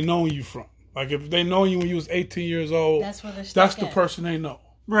 Where they know you from. Like if they know you when you was 18 years old, that's the person they know.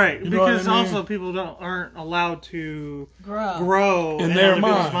 Right, you know because what I mean? Also people aren't allowed to grow in their other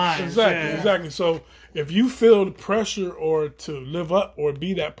people's minds. Exactly. So if you feel the pressure or to live up or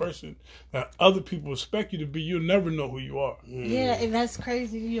be that person that other people expect you to be, you'll never know who you are. Yeah, and that's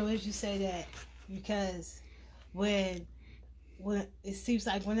crazy, you know, as you say that, because when it seems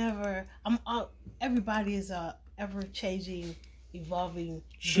like whenever everybody is ever changing, evolving.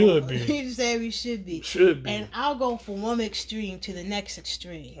 Should be. You say we should be. Should be. And I'll go from one extreme to the next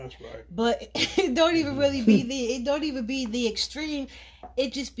extreme. That's right. But it don't even really be the extreme.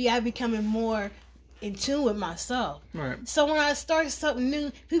 It just be I becoming more in tune with myself. Right. So when I start something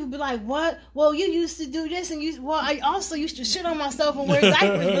new, people be like, "What? Well, you used to do this, and I also used to shit on myself and wear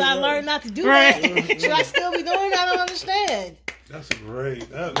diapers, but I learned not to do that. Should I still be doing that? I don't understand." That's a great.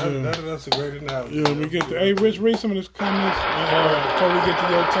 That's a great analogy. Yeah, we get to Rich, read some of this comments before we get to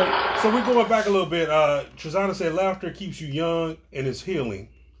your take. So we're going back a little bit. Trezana said, "Laughter keeps you young and is healing."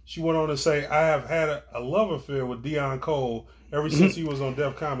 She went on to say, "I have had a love affair with Deon Cole ever since he was on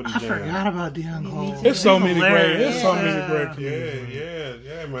Def Comedy Jam." I forgot about Deon Cole. It's so many great. Hilarious. It's so many great comedians.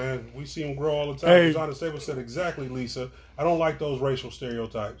 Yeah, man. We see him grow all the time. Hey. Trezana Staples said, "Exactly, Lisa. I don't like those racial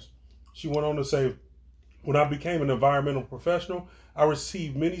stereotypes." She went on to say, When I became an environmental professional, I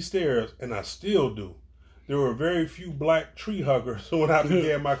received many stares, and I still do. There were very few black tree huggers when I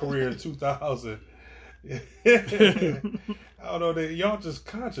began my career in 2000. I don't know, y'all just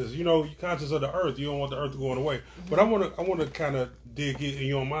conscious. You know, you're conscious of the earth. You don't want the earth going away. But I want to kind of dig in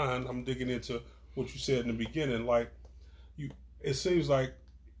your mind. I'm digging into what you said in the beginning. Like, it seems like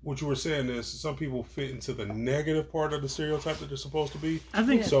what you were saying is some people fit into the negative part of the stereotype that they're supposed to be. I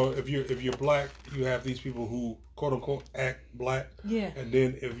think so. If you're black, you have these people who quote unquote act black. Yeah. And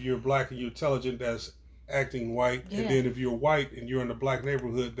then if you're black and you're intelligent, that's acting white. Yeah. And then if you're white and you're in a black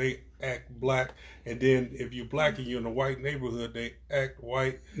neighborhood, they act black. And then if you're black and you're in a white neighborhood, they act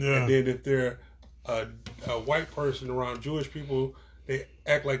white. Yeah. And then if they're a white person around Jewish people, they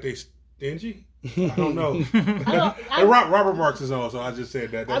act like they stingy. I don't know. Robert Marx is on, so I just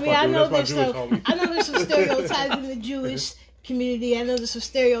said that. That's I know there's some stereotypes in the Jewish community. I know there's some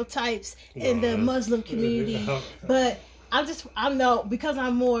stereotypes in the Muslim community. But I know because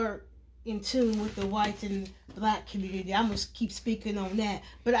I'm more in tune with the white and black community, I'm gonna keep speaking on that.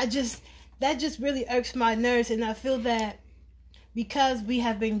 But that just really irks my nerves, and I feel that because we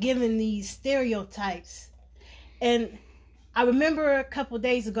have been given these stereotypes, and I remember a couple of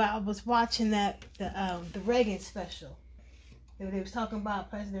days ago I was watching the Reagan special. They was talking about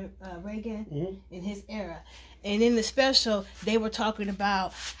President Reagan in his era, and in the special they were talking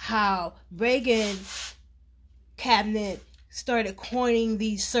about how Reagan's cabinet started coining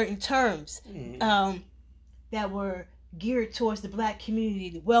these certain terms that were geared towards the black community,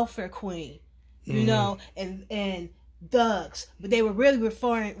 the welfare queen, you know, and thugs, but they were really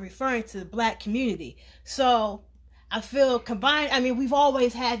referring to the black community. So I feel combined. I mean, we've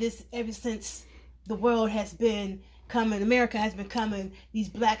always had this ever since the world has been coming. America has been coming. These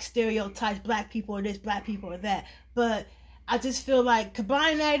black stereotypes, black people are this, black people are that. But I just feel like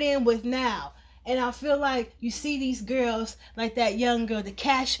combine that in with now, and I feel like you see these girls like that young girl, the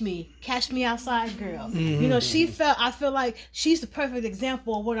Cash Me Outside girl. You know, I feel like she's the perfect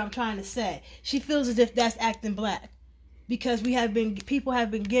example of what I'm trying to say. She feels as if that's acting black because people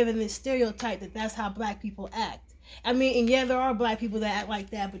have been given this stereotype that that's how black people act. I mean, and yeah, there are black people that act like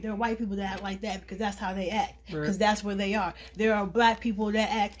that, but there are white people that act like that because that's how they act, because that's where they are. There are black people that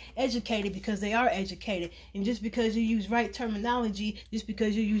act educated because they are educated, and just because you use right terminology, just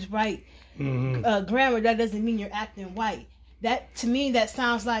because you use right grammar, that doesn't mean you're acting white. That, to me, that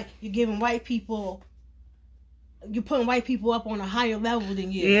sounds like you're putting white people up on a higher level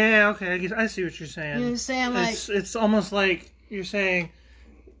than you. Yeah, okay, I see what you're saying. You know what I'm saying? Like, it's almost like you're saying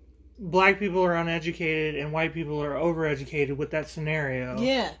black people are uneducated and white people are overeducated with that scenario.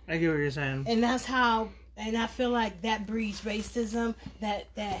 Yeah. I get what you're saying. And that's how, and I feel like that breeds racism, that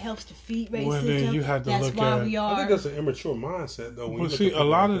helps defeat racism. Well, then you have to that's look why at, we are. I think that's an immature mindset, though. Well, see, a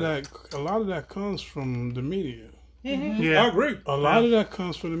lot of that comes from the media. Yeah. I agree. A lot of that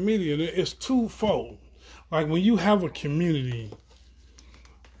comes from the media. It's twofold. Like when you have a community,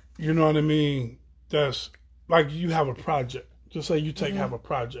 you know what I mean, that's like you have a project. Just say you have a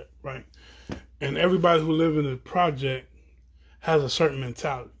project, right? And everybody who lives in the project has a certain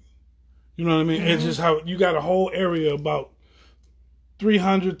mentality. You know what I mean? It's just how you got a whole area about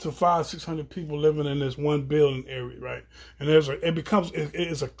 300 to 600 people living in this one building area, right? And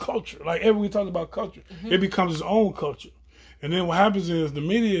it's a culture. Like we talk about culture, it becomes its own culture. And then what happens is the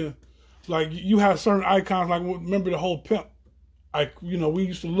media, like you have certain icons. Like remember the whole pimp. We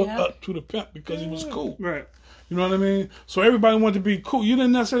used to look up to the pimp because he was cool. Right. You know what I mean? So everybody wanted to be cool. You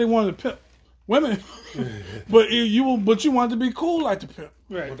didn't necessarily want to pimp women, but you wanted to be cool like the pimp.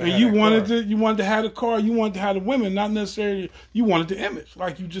 Right. And you wanted to have the car. You wanted to have the women, not necessarily. You wanted the image,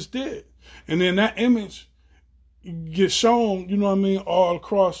 like you just did. And then that image gets shown. You know what I mean? All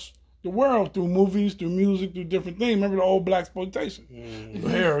across the world through movies, through music, through different things. Remember the old blaxploitation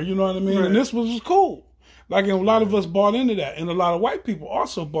era? You know what I mean? Right. And this was cool. Like, and a lot of us bought into that, and a lot of white people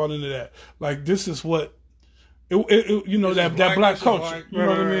also bought into that. Like, this is what. That black culture, white. You know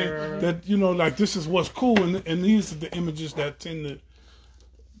what I mean? Right. That, like this is what's cool, and these are the images that tend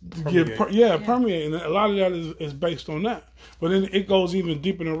to permeate, and a lot of that is based on that. But then it goes even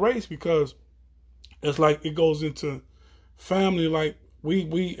deeper than race because it's like it goes into family. Like we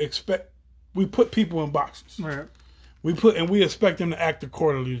put people in boxes. Right. We expect them to act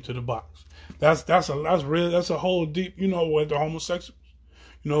accordingly to the box. That's a whole deep, with the homosexual.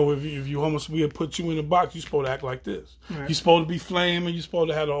 If you homeless, we put you in a box, you're supposed to act like this. Right. You're supposed to be flaming, you're supposed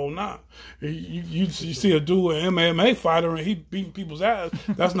to have the whole nine. You see a dude, an MMA fighter, and he beating people's ass.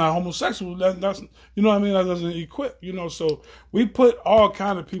 That's not homosexual. That's you know what I mean? That doesn't equip. So we put all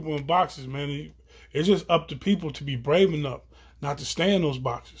kind of people in boxes, man. It's just up to people to be brave enough not to stay in those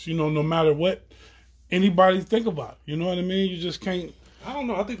boxes. No matter what anybody think about it. You know what I mean? You just can't. I don't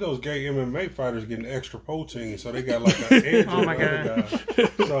know. I think those gay MMA fighters getting extra protein, so they got like an edge on the other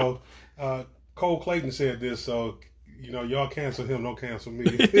guys. So Cole Clayton said this, so y'all cancel him, don't cancel me.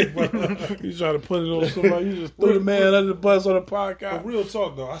 But, you try to put it on somebody. You just threw the man under the bus on the podcast. But real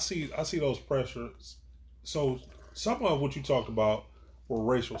talk though, I see those pressures. So some of what you talked about were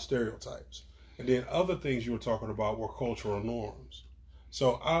racial stereotypes, and then other things you were talking about were cultural norms.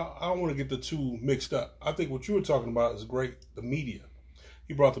 So I don't want to get the two mixed up. I think what you were talking about is great. The media.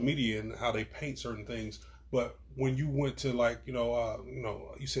 You brought the media in, how they paint certain things. But when you went to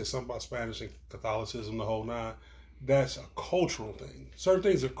you said something about Spanish and Catholicism, the whole nine. That's a cultural thing. Certain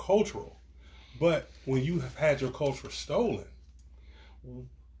things are cultural, but when you have had your culture stolen,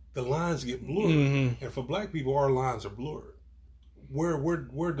 the lines get blurred. Mm-hmm. And for Black people, our lines are blurred.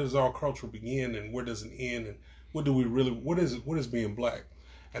 Where does our culture begin and where does it end? And what is being Black?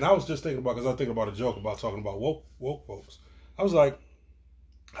 And I was just thinking about, because I was thinking about a joke about talking about woke folks. I was like,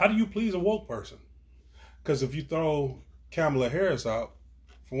 how do you please a woke person? Because if you throw Kamala Harris out,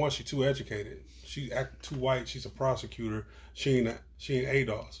 for one, she's too educated. She act too white. She's a prosecutor. She ain't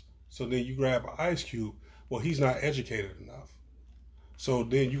ADOS. So then you grab an Ice Cube. Well, he's not educated enough. So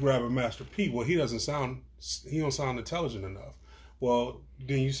then you grab a Master P. Well, he don't sound intelligent enough. Well,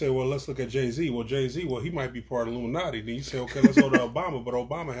 then you say, well, let's look at Jay-Z. Well, Jay-Z, he might be part of Illuminati. Then you say, okay, let's go to Obama, but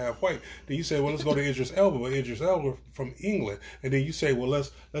Obama half white. Then you say, well, let's go to Idris Elba, but Idris Elba from England. And then you say, well,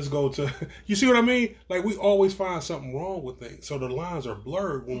 let's go to, you see what I mean? Like, we always find something wrong with things. So the lines are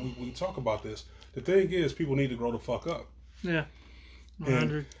blurred when we talk about this. The thing is, people need to grow the fuck up. Yeah.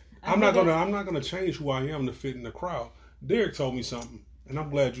 100. I'm not gonna change who I am to fit in the crowd. Derek told me something, and I'm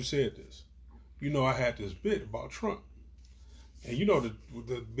glad you said this. I had this bit about Trump. And you know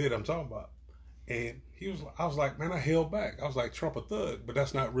the bit I'm talking about. And I was like, man, I held back. I was like, Trump a thug, but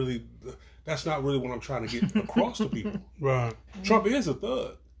that's not really what I'm trying to get across to people. Right. Trump is a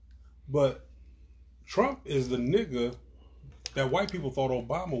thug, but Trump is the nigga that white people thought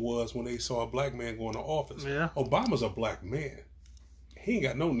Obama was when they saw a Black man go into office. Yeah. Obama's a Black man. He ain't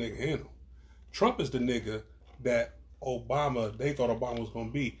got no nigga in him. Trump is the nigga that they thought Obama was going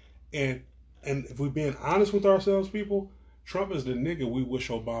to be. And if we're being honest with ourselves, people, Trump is the nigga we wish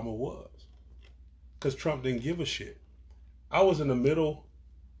Obama was. Because Trump didn't give a shit. I was in the middle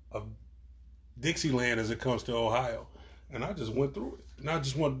of Dixieland as it comes to Ohio. And I just went through it. And I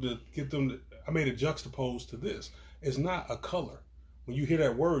just wanted to get them I made it juxtaposed to this. It's not a color. When you hear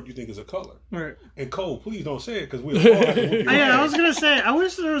that word, you think it's a color. Right. And Cole, please don't say it because we'll all have to whoop your Yeah, ass. I was going to say, I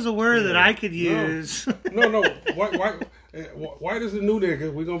wish there was a word that I could use. No. White is the new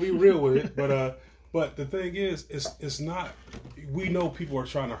nigga. We're going to be real with it. But the thing is, it's not, we know people are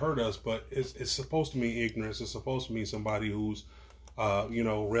trying to hurt us, but it's supposed to mean ignorance. It's supposed to mean somebody who's,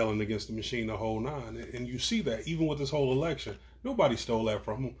 railing against the machine the whole nine. And you see that even with this whole election. Nobody stole that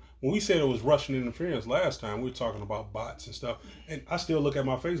from them. When we said it was Russian interference last time, we were talking about bots and stuff. And I still look at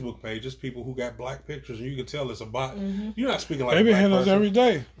my Facebook page, just people who got Black pictures, and you can tell it's a bot. Mm-hmm. You're not speaking like a Black person. They person. be every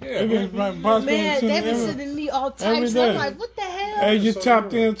day. Yeah, man, they been sending me all types. I'm like, what the hell? Hey, you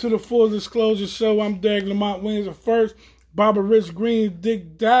tapped into the Full Disclosure Show. I'm Derek Lamont Williams the first, Barbara Rich Green,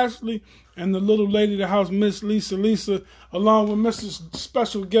 Dick Dashley, and the little lady of the house, Miss Lisa, along with Mr.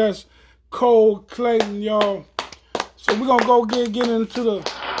 Special Guest Cole Clayton, y'all. So we're gonna go get into the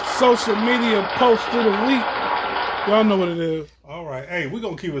social media post of the week. Y'all know what it is. All right. Hey, we're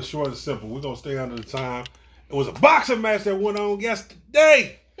going to keep it short and simple. We're going to stay under the time. It was a boxing match that went on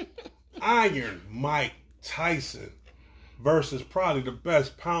yesterday. Iron Mike Tyson versus probably the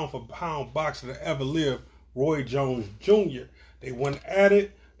best pound-for-pound boxer that ever lived, Roy Jones Jr. They went at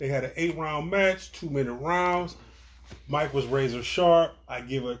it. They had an 8-round match, 2-minute rounds. Mike was razor sharp. I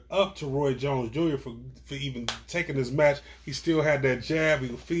give it up to Roy Jones Jr. for even taking this match. He still had that jab. He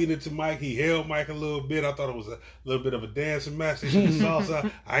was feeding it to Mike. He held Mike a little bit. I thought it was a little bit of a dancing match. They should have salsa.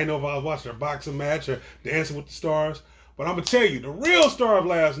 I didn't know if I was watching a boxing match or Dancing with the Stars. But I'm going to tell you, the real star of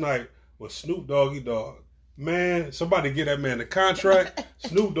last night was Snoop Doggy Dogg. Man, somebody get that man the contract.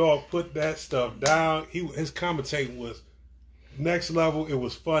 Snoop Dogg put that stuff down. His commentating was next level. It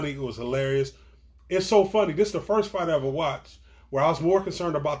was funny. It was hilarious. It's so funny. This is the first fight I ever watched where I was more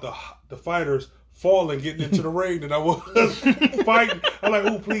concerned about the fighters falling, getting into the ring than I was fighting. I'm like,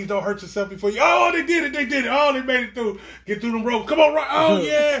 oh, please don't hurt yourself before you. Oh, they did it. Oh, they made it through. Get through the rope. Come on, right. Oh,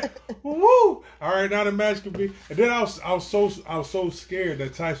 yeah. Woo. All right, now the match could be. And then I was so scared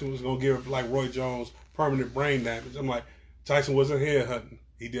that Tyson was going to give like Roy Jones permanent brain damage. I'm like, Tyson wasn't headhunting.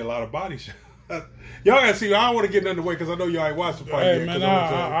 He did a lot of body shots. Y'all gotta see. I don't want to get underway because I know y'all ain't watched the fight. Hey, man,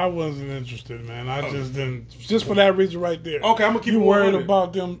 I wasn't interested, man. I just didn't. Just for that reason right there. Okay, I'm gonna keep you it worried 100.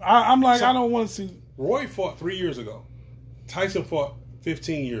 about them. I'm like, I don't want to see. Roy fought 3 years ago. Tyson fought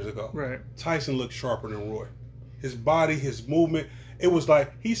 15 years ago. Right. Tyson looked sharper than Roy. His body, his movement. It was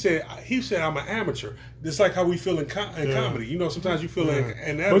like he said I'm an amateur. It's like how we feel in comedy. You know, sometimes you feel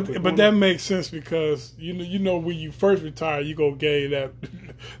inadequate. But that makes sense because you know when you first retire, you go gain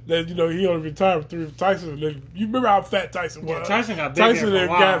that he only retired for Tyson. You remember how fat Tyson was? Yeah, Tyson got big. Tyson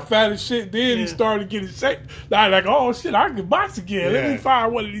got fat as shit. Then he started getting shape. Like, oh shit, I can box again. Let me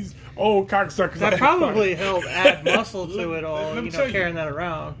find one of these old cocksuckers. That probably helped add muscle to it all. Carrying that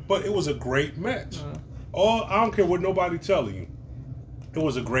around. But it was a great match. I don't care what nobody telling you. It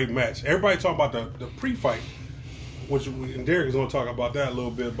was a great match. Everybody talking about the pre-fight, and Derek is going to talk about that a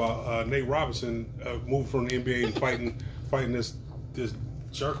little bit about Nate Robinson moving from the NBA and fighting this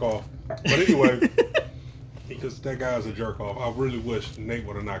jerk off. But anyway, because that guy is a jerk off. I really wish Nate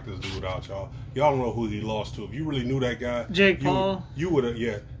would have knocked this dude out, y'all. Y'all don't know who he lost to. If you really knew that guy, Jake Paul, you would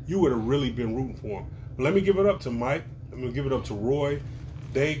have really been rooting for him. But let me give it up to Mike. Let me give it up to Roy.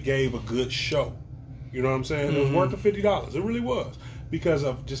 They gave a good show. You know what I'm saying? It was worth the $50. It really was. Because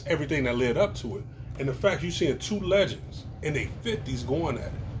of just everything that led up to it. And the fact you're seeing two legends in their 50s going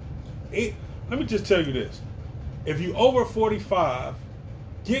at it. Let me just tell you this. If you over 45,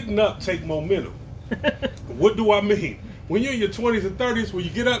 getting up take momentum. What do I mean? When you're in your 20s and 30s, when you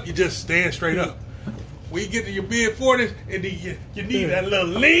get up, you just stand straight up. When you get to your mid-40s, and then you need that little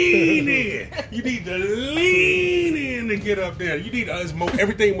lean in. You need to lean in to get up there. You need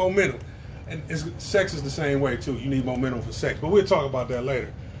everything momentum. And sex is the same way, too. You need momentum for sex. But we'll talk about that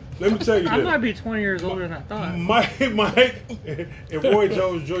later. Let me tell you this. I might be 20 years older than I thought. Mike and Roy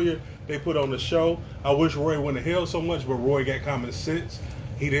Jones Jr., they put on the show. I wish Roy went to hell so much, but Roy got common sense.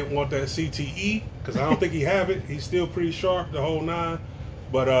 He didn't want that CTE, because I don't think he have it. He's still pretty sharp, the whole nine.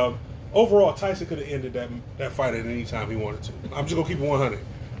 But overall, Tyson could have ended that fight at any time he wanted to. I'm just going to keep it 100.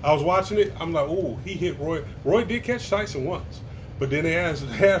 I was watching it. I'm like, ooh, he hit Roy. Roy did catch Tyson once. But then they asked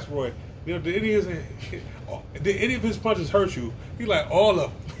Roy, did any of his punches hurt you? He like, all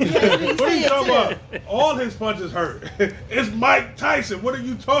of them. What are you talking about? All his punches hurt. It's Mike Tyson. What are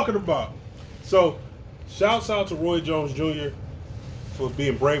you talking about? So, shouts out to Roy Jones Jr. for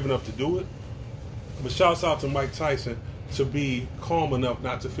being brave enough to do it. But shouts out to Mike Tyson to be calm enough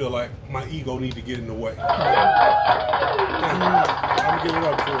not to feel like my ego need to get in the way. I'm going to give it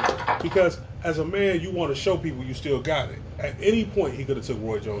up to him. Because as a man, you want to show people you still got it. At any point, he could have took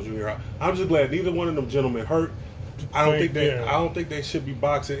Roy Jones Jr. out. I'm just glad neither one of them gentlemen hurt. I don't think they should be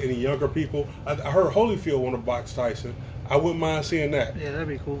boxing any younger people. I heard Holyfield want to box Tyson. I wouldn't mind seeing that. Yeah, that'd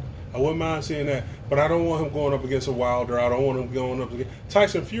be cool. I wouldn't mind seeing that. But I don't want him going up against a Wilder. I don't want him going up against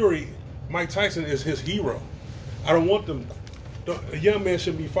Tyson Fury. Mike Tyson is his hero. I don't want them. A young man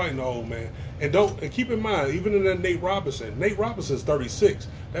shouldn't be fighting the old man. And keep in mind, even in that Nate Robinson's 36.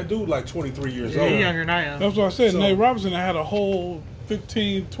 That dude like 23 years old. He's younger than I am. That's what I said. So, Nate Robinson had a whole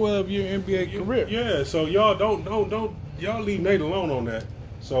 15, 12-year NBA career. Yeah, so y'all don't y'all leave Nate alone on that.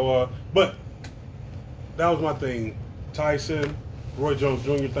 So, but that was my thing. Tyson, Roy Jones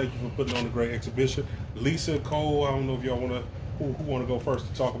Jr., thank you for putting on a great exhibition. Lisa, Cole, I don't know if y'all want to, who want to go first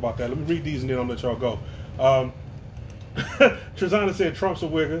to talk about that. Let me read these and then I'll let y'all go. Trezana said Trump's a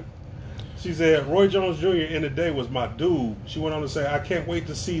wigger. She said Roy Jones Jr. in the day was my dude. She went on to say, I can't wait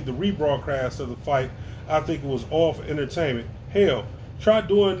to see the rebroadcast of the fight. I think it was all for entertainment. Hell, try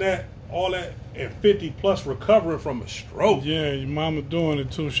doing all that at 50 plus recovering from a stroke. Yeah, your mama doing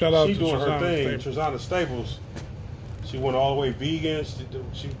it too. Shout out to doing Trezana her thing. Staples. Trezana Staples. She went all the way vegan.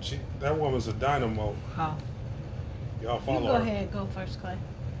 She that woman's a dynamo. Wow. Y'all follow you go her. ahead, go first, Clay.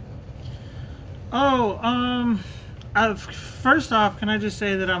 First off, can I just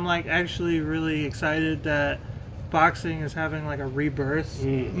say that I'm like actually really excited that boxing is having like a rebirth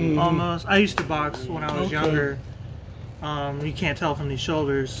almost. I used to box when I was younger. You can't tell from these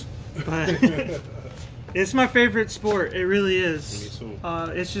shoulders, but it's my favorite sport. It really is. Me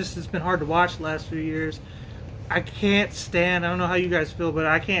too. It's been hard to watch the last few years. I can't stand, I don't know how you guys feel, but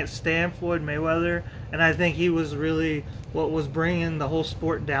I can't stand Floyd Mayweather, and I think he was really what was bringing the whole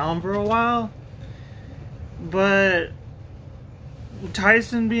sport down for a while. But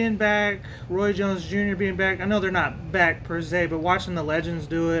Tyson being back, Roy Jones Jr. being back, I know they're not back per se, but watching the legends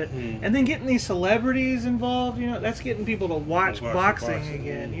do it, and then getting these celebrities involved, that's getting people to watch boxing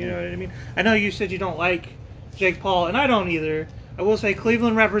again, you know what I mean? I know you said you don't like Jake Paul, and I don't either. I will say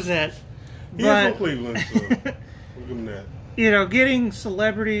Cleveland represent. He is from Cleveland, so we'll give him that. Getting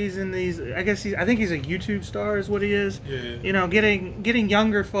celebrities in these, I think he's a YouTube star is what he is. Yeah. Getting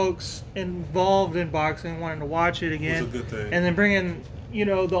younger folks involved in boxing, wanting to watch it again. It's a good thing. And then bringing,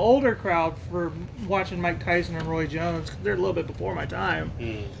 the older crowd for watching Mike Tyson and Roy Jones. They're a little bit before my time.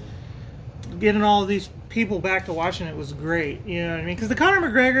 getting all these people back to watching it was great. You know what I mean? Because the Conor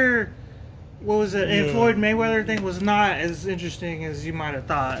McGregor, what was it, and Floyd Mayweather thing was not as interesting as you might have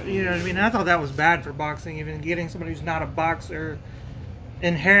thought. You know what I mean? And I thought that was bad for boxing, even getting somebody who's not a boxer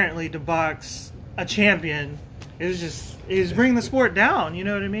inherently to box a champion. It was bringing the sport down. You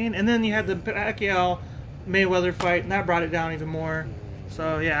know what I mean? And then you had the Pacquiao Mayweather fight, and that brought it down even more.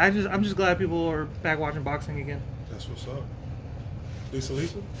 So yeah, I'm just glad people are back watching boxing again. That's what's up. Lisa?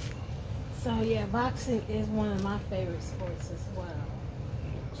 So yeah, boxing is one of my favorite sports as well.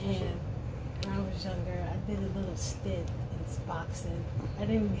 And when I was younger, I did a little stint in boxing. I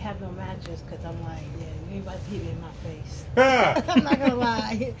didn't have no matches because I'm like, yeah, you ain't about to hit me in my face. I'm not gonna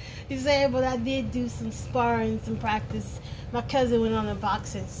lie. You say, but I did do some sparring, some practice. My cousin went on a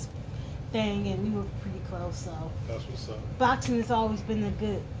boxing thing, and we were pretty close. So That's what's up. boxing has always been a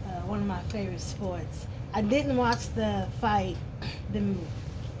good, one of my favorite sports. I didn't watch the fight, the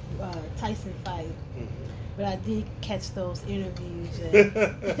Tyson fight, but I did catch those interviews.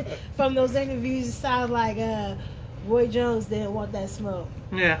 And from those interviews, it sounded like Roy Jones didn't want that smoke.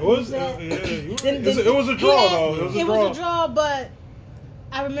 Yeah. It was a draw, though. It was a draw, but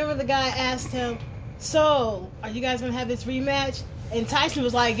I remember the guy asked him, "So, are you guys gonna have this rematch?" And Tyson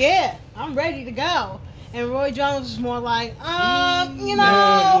was like, "Yeah, I'm ready to go." And Roy Jones was more like, I'm gonna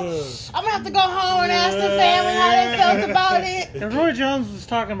have to go home and ask the family how they felt about it. And Roy Jones was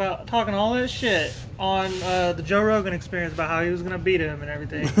talking all that shit on the Joe Rogan Experience about how he was gonna beat him and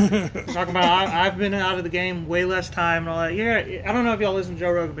everything. Talking about I've been out of the game way less time and all that. Yeah, I don't know if y'all listen to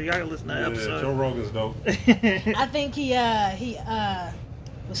Joe Rogan, but y'all gotta listen to that episode. Joe Rogan's dope. I think he was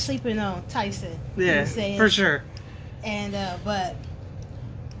sleeping on Tyson. Yeah, for sure. And but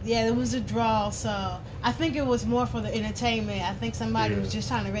yeah, it was a draw, so I think it was more for the entertainment. I think somebody was just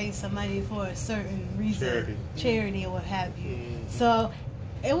trying to raise some money for a certain reason, charity or what have you. So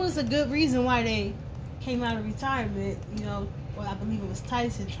it was a good reason why they came out of retirement. You know, well, I believe it was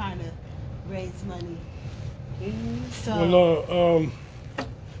Tyson trying to raise money. So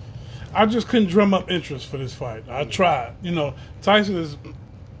I just couldn't drum up interest for this fight. I tried. You know, Tyson is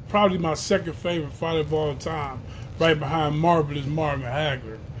probably my second favorite fighter of all time, right behind Marvelous Marvin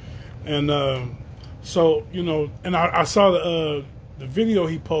Hagler. And so, you know, and I saw the video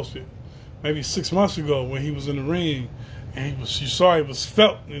he posted maybe 6 months ago when he was in the ring, and you saw he was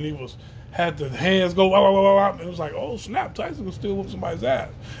felt, and he had the hands go, wah, wah, wah, wah, and it was like, oh snap, Tyson was still whoop somebody's ass.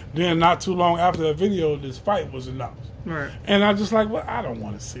 Then not too long after that video, this fight was announced. Right. And I just like, well, I don't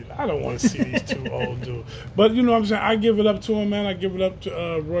want to see that. I don't want to see these two old dudes. But you know what I'm saying? I give it up to him, man. I give it up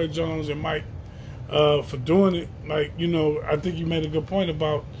to Roy Jones and Mike for doing it. Like, you know, I think you made a good point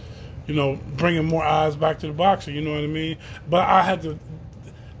about, you know, bringing more eyes back to the boxing, you know what I mean? But I had to,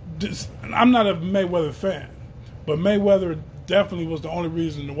 I'm not a Mayweather fan, but Mayweather definitely was the only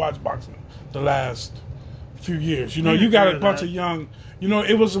reason to watch boxing the last few years. You know, you got a bunch of young, you know,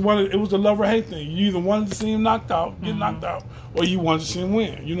 it was the love or hate thing. You either wanted to see him knocked out, get knocked out, or you wanted to see him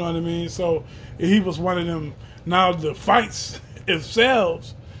win, you know what I mean? So he was one of them. Now the fights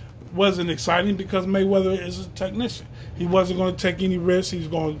themselves wasn't exciting because Mayweather is a technician. He wasn't going to take any risks. He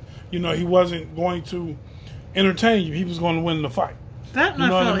wasn't going to entertain you. He was going to win the fight. That you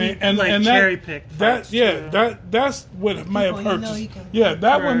know what I mean? And cherry picked. That's what may have hurt.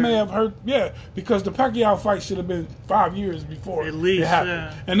 That one may have hurt. Yeah, because the Pacquiao fight should have been 5 years before at least, it happened.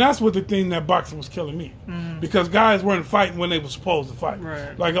 Yeah. And that's what the thing that boxing was killing me, because guys weren't fighting when they were supposed to fight.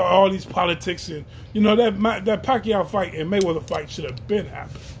 Right. Like all these politics and that Pacquiao fight and Mayweather fight should have been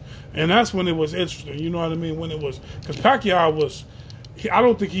happening. And that's when it was interesting, you know what I mean? When it was, because Pacquiao was, I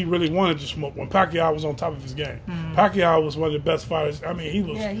don't think he really wanted to smoke when Pacquiao was on top of his game. Pacquiao was one of the best fighters. I mean, he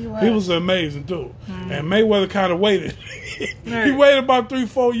was an amazing dude. And Mayweather kind of waited. He waited about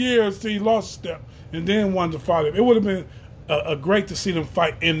 3-4 years till he lost a step, and then wanted to fight him. It would have been great to see them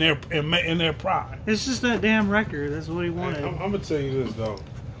fight in their prime. It's just that damn record. That's what he wanted. I'm gonna tell you this though,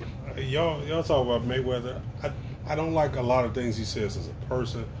 y'all talk about Mayweather. I don't like a lot of things he says as a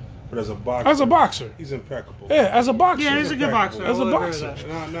person. But as a boxer, he's impeccable. Yeah, as a boxer, yeah, he's a good boxer. As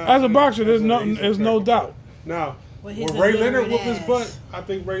a boxer, there's no doubt. Now, would Ray Leonard whoop his butt? I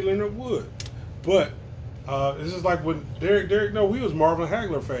think Ray Leonard would. But this is like when Derek. No, we was Marvin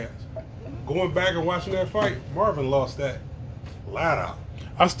Hagler fans. Going back and watching that fight, Marvin lost that flat out.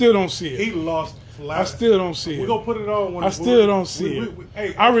 I still don't see it. He lost flat out. I still don't see it. We're going to put it on. I still don't see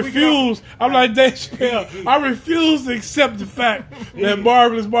it. I refuse. I'm like Dave Chappelle. I refuse to accept the fact that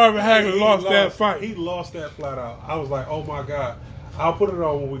Marvelous Marvin Hagler lost that fight. He lost that flat out. I was like, oh my God. I'll put it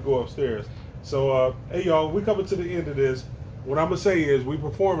on when we go upstairs. So, hey y'all, we coming to the end of this. What I'm going to say is we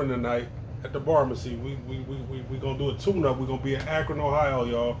performing tonight at the Barmacy. We going to do a tune-up. We're going to be in Akron, Ohio,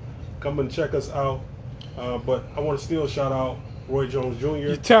 y'all. Come and check us out. But I want to still shout out Roy Jones Jr.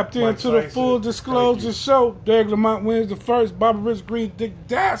 You tapped Mike into the Tyson. Full Thank Disclosure you. Show. Derek Lamont wins the first. Bobby Rich Green, Dick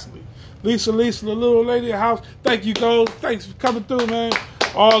Dastley. Lisa, the little lady at the house. Thank you, Gold. Thanks for coming through, man.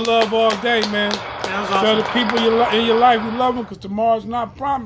 All love all day, man. That was Tell awesome. the people in your life you love them, because tomorrow's not promised.